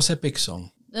know? What's their big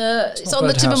song? It's on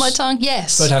the tip of my tongue.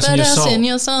 Yes. Birdhouse in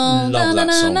Your Soul. Love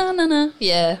that song.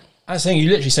 Yeah. That's the thing. You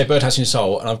literally say Birdhouse in Your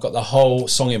Soul, and I've got the whole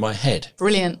song in my head.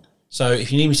 Brilliant. So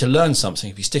if you need me to learn something,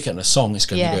 if you stick it in a song, it's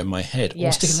going to go in my head. Or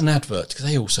stick it in an advert, because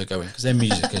they also go in, because they're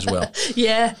music as well.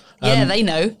 Yeah, they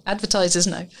know. Advertisers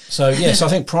know. So I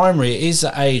think primary is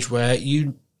the age where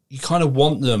you kind of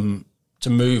want them to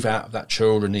move out of that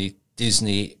children-y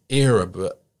Disney era,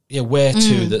 but where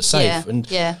to that's safe.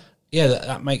 Yeah, and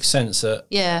that makes sense.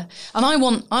 And I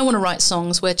want to write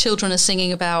songs where children are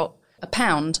singing about a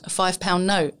pound, a £5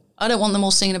 note. I don't want them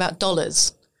all singing about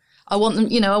dollars. I want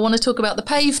them, I want to talk about the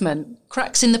pavement,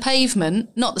 cracks in the pavement,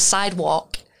 not the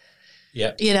sidewalk.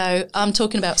 Yeah. I'm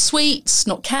talking about sweets,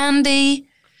 not candy,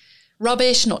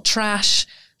 rubbish, not trash.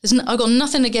 I've got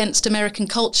nothing against American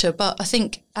culture, but I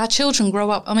think our children grow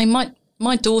up. I mean,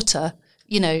 my daughter,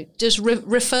 just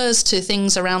refers to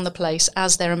things around the place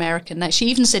as they're American. Now, she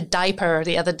even said diaper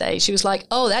the other day. She was like,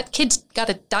 oh, that kid's got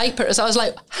a diaper. So I was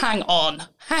like, hang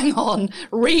on,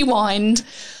 rewind.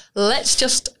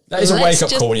 That is a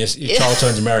wake-up call when your child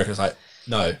turns American. It's like,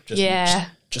 no,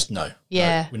 just no.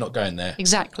 Yeah. No, we're not going there.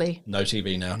 Exactly. No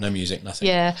TV now, no music, nothing.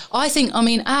 Yeah. I think,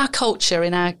 our culture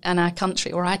in our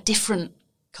country, or our different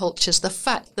cultures, the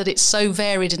fact that it's so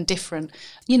varied and different.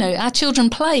 Our children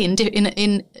play in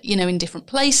different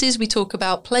places. We talk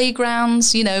about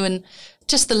playgrounds, and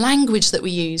just the language that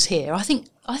we use here. I think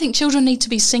children need to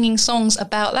be singing songs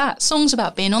about that. Songs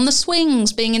about being on the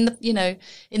swings, being in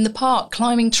the park,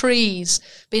 climbing trees,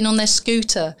 being on their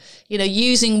scooter.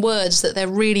 Using words that they're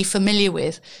really familiar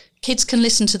with. Kids can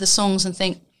listen to the songs and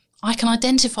think, I can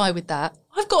identify with that.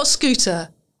 I've got a scooter.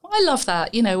 I love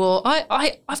that, or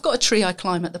I've got a tree I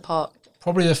climb at the park.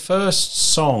 Probably the first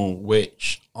song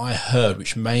which I heard,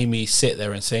 which made me sit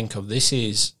there and think of this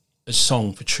is a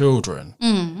song for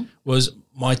children, was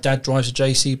My Dad Drives a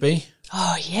JCB.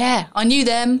 Oh, yeah. I knew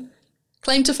them.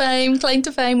 Claim to fame.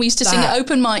 We used to sing at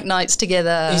open mic nights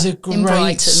together. It's a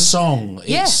great song.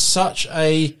 It's such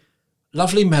a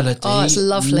lovely melody. Oh, it's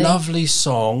lovely. Lovely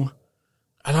song.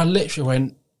 And I literally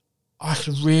went, I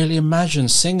could really imagine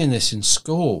singing this in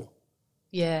school.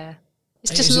 Yeah.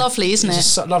 It's just lovely, isn't it?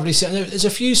 It's a lovely. There's a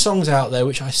few songs out there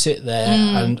which I sit there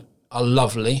and are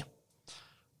lovely.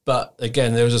 But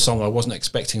again, there was a song I wasn't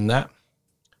expecting that.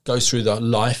 Goes through the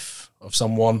life of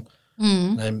someone,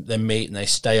 and they meet and they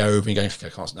stay over and you go, okay, I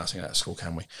can't now sing that at school,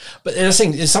 can we? But there's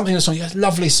something in the song, it's a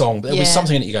lovely song, but there'll be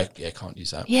something in it you go, yeah, can't use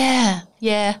that. Yeah.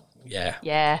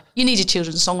 Yeah. You need a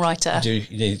children's songwriter.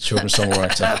 You need a children's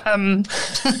songwriter.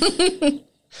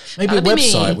 Maybe a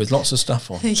website with lots of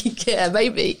stuff on. Yeah,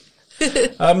 maybe.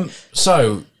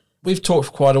 So we've talked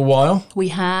for quite a while. We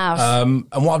have. And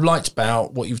what I've liked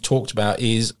about what you've talked about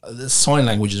is the sign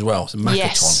language as well. So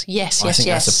Makaton. Yes. I think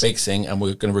that's a big thing, and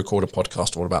we're going to record a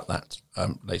podcast all about that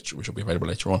later, which will be available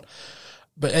later on.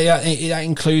 But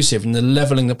inclusive and the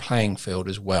levelling the playing field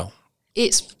as well.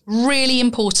 It's really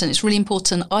important.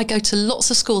 I go to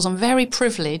lots of schools. I'm very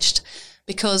privileged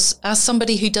because as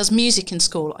somebody who does music in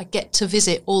school, I get to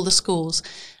visit all the schools.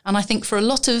 And I think for a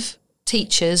lot of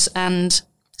teachers and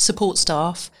support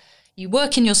staff, you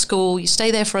work in your school, you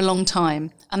stay there for a long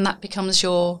time, and that becomes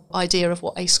your idea of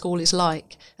what a school is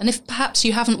like. And if perhaps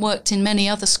you haven't worked in many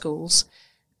other schools,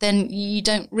 then you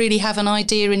don't really have an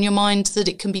idea in your mind that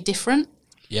it can be different.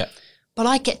 Yeah. But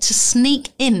I get to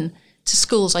sneak in to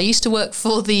schools. I used to work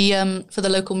for the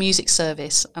local music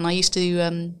service, and I used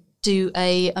to do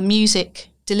a music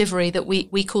delivery that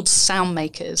we called sound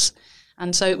makers.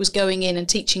 And so it was going in and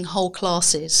teaching whole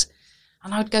classes.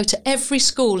 And I would go to every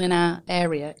school in our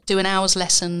area, do an hour's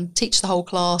lesson, teach the whole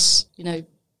class,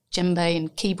 djembe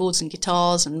and keyboards and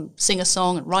guitars, and sing a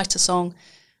song and write a song,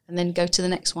 and then go to the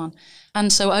next one.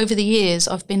 And so over the years,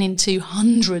 I've been into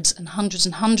hundreds and hundreds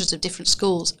and hundreds of different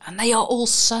schools, and they are all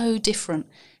so different.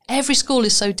 Every school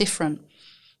is so different.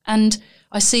 And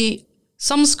I see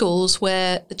some schools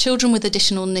where the children with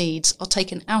additional needs are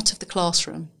taken out of the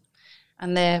classroom,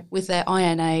 and they're with their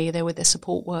INA, they're with their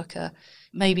support worker.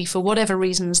 Maybe for whatever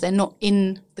reasons, they're not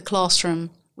in the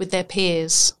classroom with their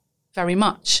peers very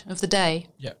much of the day.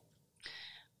 Yeah.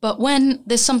 But when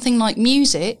there's something like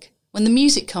music, when the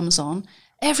music comes on,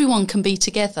 everyone can be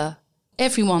together.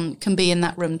 Everyone can be in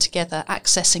that room together,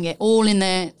 accessing it all in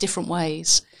their different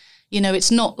ways.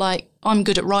 It's not like I'm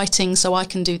good at writing, so I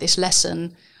can do this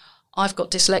lesson. I've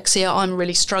got dyslexia, I'm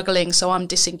really struggling, so I'm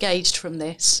disengaged from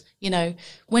this.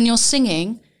 When you're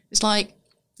singing, it's like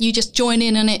you just join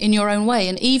in on it in your own way.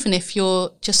 And even if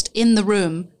you're just in the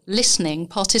room, listening,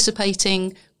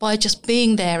 participating by just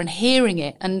being there and hearing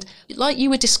it, and like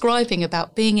you were describing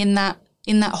about being in that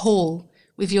hall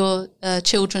with your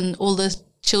children, all the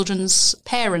children's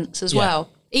parents as well,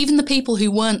 even the people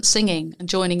who weren't singing and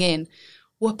joining in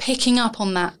were picking up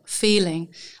on that feeling.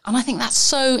 And I think that's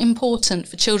so important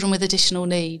for children with additional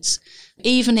needs.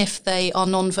 Even if they are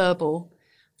non-verbal,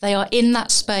 they are in that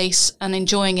space and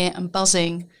enjoying it and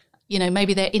buzzing.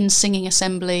 Maybe they're in singing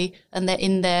assembly and they're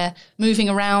in there moving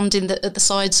around at the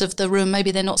sides of the room. Maybe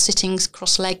they're not sitting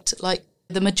cross-legged like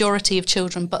the majority of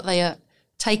children, but they are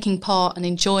taking part and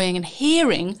enjoying and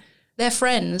hearing their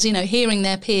friends, hearing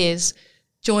their peers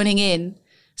joining in,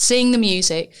 seeing the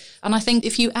music. And I think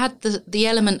if you add the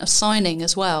element of signing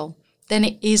as well, then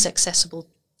it is accessible.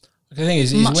 The thing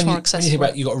is much when more you accessible. think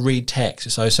about, you've got to read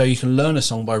text. So you can learn a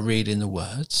song by reading the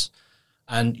words,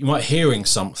 and you might hearing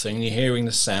something, you're hearing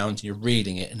the sound, you're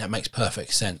reading it, and that makes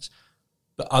perfect sense.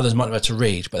 But others might not be able to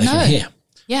read, but they can hear.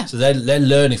 Yeah. So they're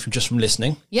learning from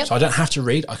listening. Yep. So I don't have to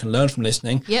read, I can learn from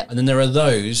listening. Yep. And then there are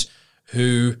those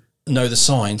who know the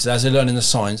signs. As they're learning the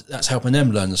signs, that's helping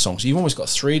them learn the song. So you've almost got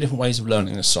 3 different ways of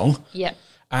learning a song. Yeah.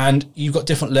 And you've got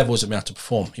different levels of being able to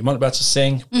perform. You might not be able to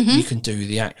sing, but you can do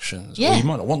the actions. Yeah. Or you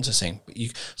might not want to sing, but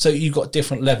so you've got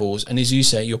different levels. And as you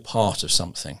say, you're part of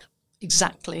something.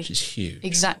 Exactly. Which is huge.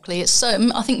 Exactly.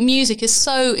 I think music is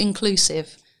so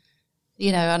inclusive,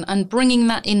 and bringing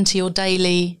that into your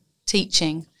daily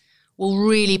teaching will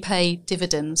really pay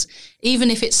dividends.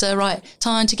 Even if it's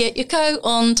time to get your coat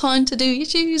on, time to do your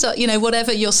shoes,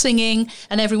 whatever you're singing,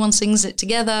 and everyone sings it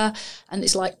together, and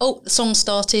it's like, oh, the song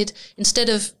started. Instead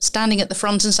of standing at the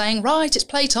front and saying, right, it's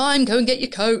playtime, go and get your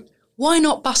coat, why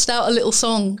not bust out a little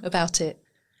song about it?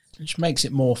 Which makes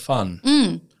it more fun.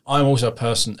 I'm also a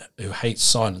person who hates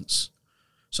silence.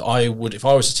 So if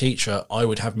I was a teacher, I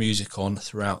would have music on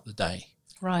throughout the day.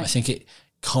 Right. I think it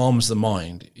calms the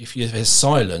mind. If there's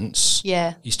silence,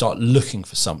 you start looking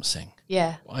for something.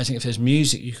 Yeah. I think if there's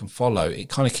music you can follow, it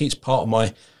kind of keeps part of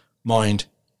my mind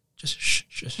just shh,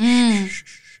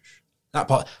 that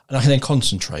part, and I can then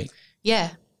concentrate. Yeah.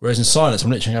 Whereas in silence,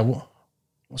 I'm literally going,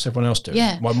 what's everyone else doing?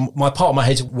 Yeah. My part of my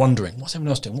head is wondering, what's everyone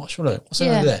else doing? What's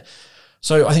everyone over there?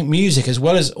 So I think music, as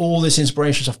well as all this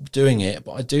inspiration stuff, doing it,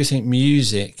 but I do think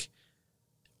music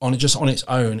on its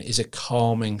own is a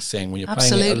calming thing when you're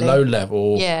playing it at a low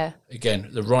level. Yeah. Again,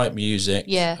 the right music.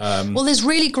 Yeah. Well, there's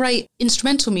really great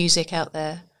instrumental music out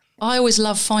there. I always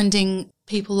love finding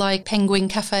people like Penguin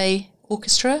Cafe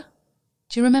Orchestra.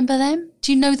 Do you remember them?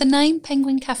 Do you know the name,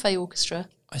 Penguin Cafe Orchestra?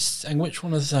 I sang which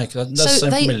one are they? Because that does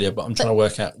sound familiar, but I'm trying to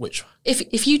work out which.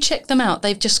 If you check them out,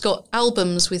 they've just got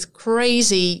albums with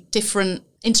crazy different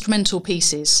instrumental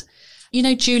pieces. You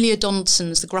know Julia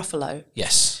Donson's The Gruffalo?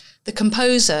 Yes. The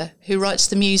composer who writes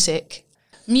the music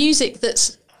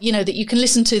that's, that you can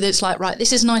listen to, that's like, right,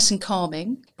 this is nice and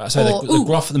calming. But I say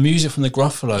the music from the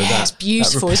Gruffalo, it's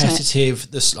beautiful, that repetitive,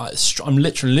 I'm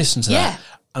literally listening to that.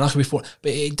 And I could be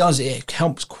but it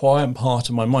helps quiet part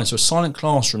of my mind. So a silent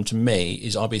classroom to me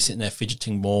is I'd be sitting there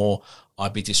fidgeting more,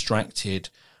 I'd be distracted.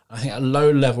 I think a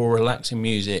low level relaxing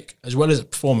music, as well as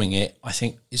performing it, I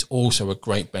think is also a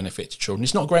great benefit to children.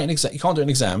 It's not great you can't do it in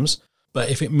exams, but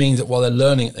if it means that while they're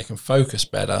learning it, they can focus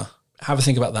better, have a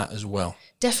think about that as well.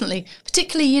 Definitely.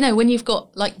 Particularly, when you've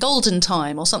got like golden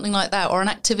time or something like that, or an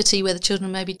activity where the children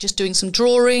are maybe just doing some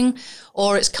drawing,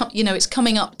 or it's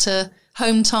coming up to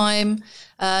home time.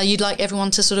 You'd like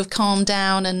everyone to sort of calm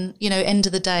down and, end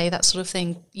of the day, that sort of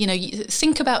thing. You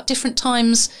think about different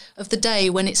times of the day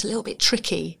when it's a little bit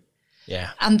tricky.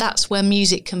 Yeah. And that's where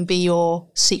music can be your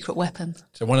secret weapon.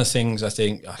 So one of the things I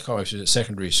can't remember if it was at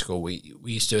secondary school, we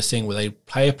used to do a thing where they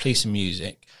play a piece of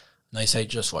music and they say,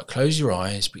 just like, close your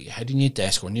eyes, put your head in your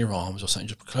desk or in your arms or something,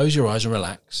 just close your eyes and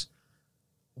relax.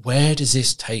 Where does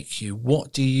this take you?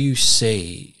 What do you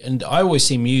see? And I always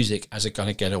see music as a kind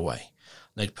of getaway.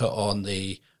 They'd put on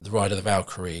the Ride of the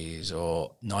Valkyries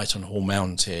or Night on Hall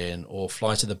Mountain or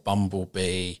Flight of the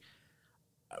Bumblebee.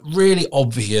 Really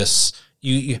obvious.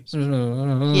 You're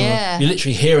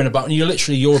literally hearing about,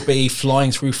 you're a bee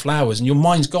flying through flowers and your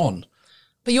mind's gone.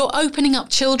 But you're opening up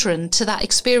children to that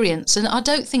experience. And I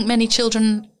don't think many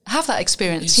children have that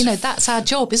experience. That's our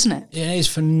job, isn't it? Yeah, it is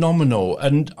phenomenal.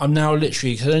 And I'm now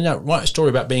literally, because I write a story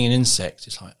about being an insect.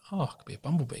 It's like, it could be a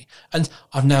bumblebee. And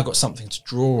I've now got something to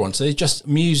draw on. So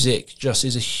music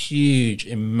is a huge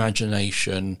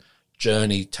imagination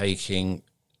journey-taking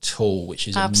tool, which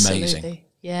is amazing.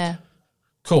 Yeah.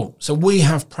 Cool. So we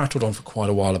have prattled on for quite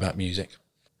a while about music.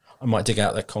 I might dig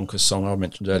out that Conkers song I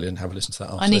mentioned earlier and have a listen to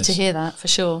that after I need to hear that for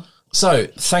sure. So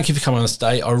thank you for coming on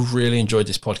today. I really enjoyed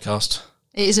this podcast.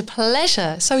 It is a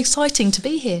pleasure. So exciting to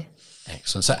be here.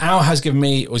 Excellent. So Al was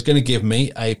going to give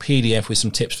me a PDF with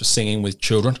some tips for singing with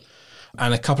children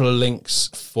and a couple of links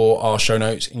for our show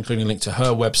notes, including a link to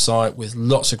her website with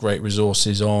lots of great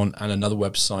resources on and another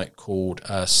website called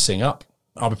Sing Up.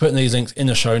 I'll be putting these links in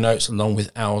the show notes along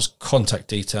with Al's contact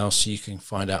details so you can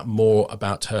find out more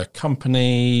about her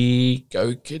company,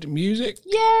 Go Kid Music.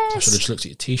 Yes. I should have just looked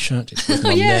at your T-shirt. It's written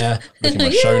on there. Look at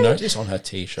my show notes. It's on her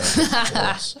T-shirt, of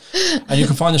course. And you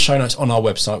can find the show notes on our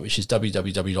website, which is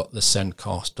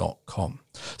www.thesendcast.com.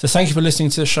 So thank you for listening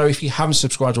to the show. If you haven't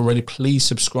subscribed already, please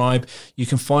subscribe. You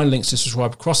can find links to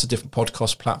subscribe across the different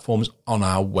podcast platforms on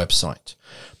our website.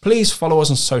 Please follow us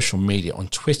on social media. On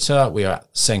Twitter, we are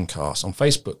at Sendcast. On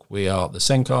Facebook, we are the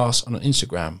Sendcast. And on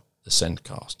Instagram, the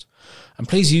Sendcast. And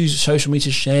please use social media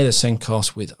to share the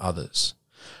Sendcast with others.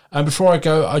 And before I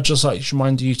go, I'd just like to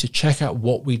remind you to check out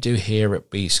what we do here at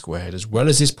B Squared. As well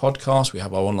as this podcast, we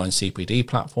have our online CPD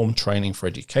platform, Training for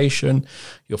Education.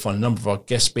 You'll find a number of our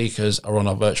guest speakers are on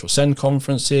our virtual Send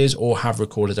conferences or have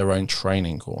recorded their own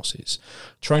training courses.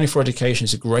 Training for Education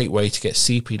is a great way to get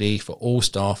CPD for all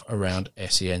staff around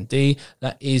SEND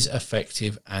that is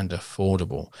effective and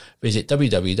affordable. Visit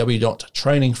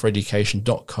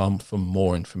www.trainingforeducation.com for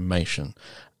more information.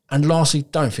 And lastly,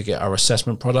 don't forget our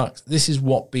assessment product. This is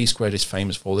what B Squared is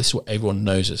famous for. This is what everyone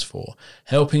knows us for.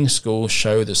 Helping schools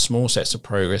show the small sets of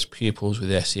progress pupils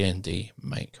with SEND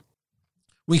make.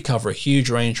 We cover a huge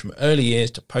range from early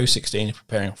years to post-16 and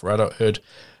preparing for adulthood.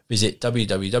 Visit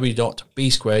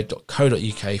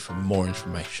www.bsquared.co.uk for more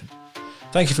information.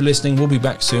 Thank you for listening. We'll be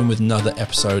back soon with another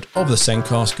episode of the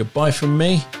Sendcast. Goodbye from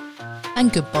me.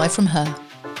 And goodbye from her.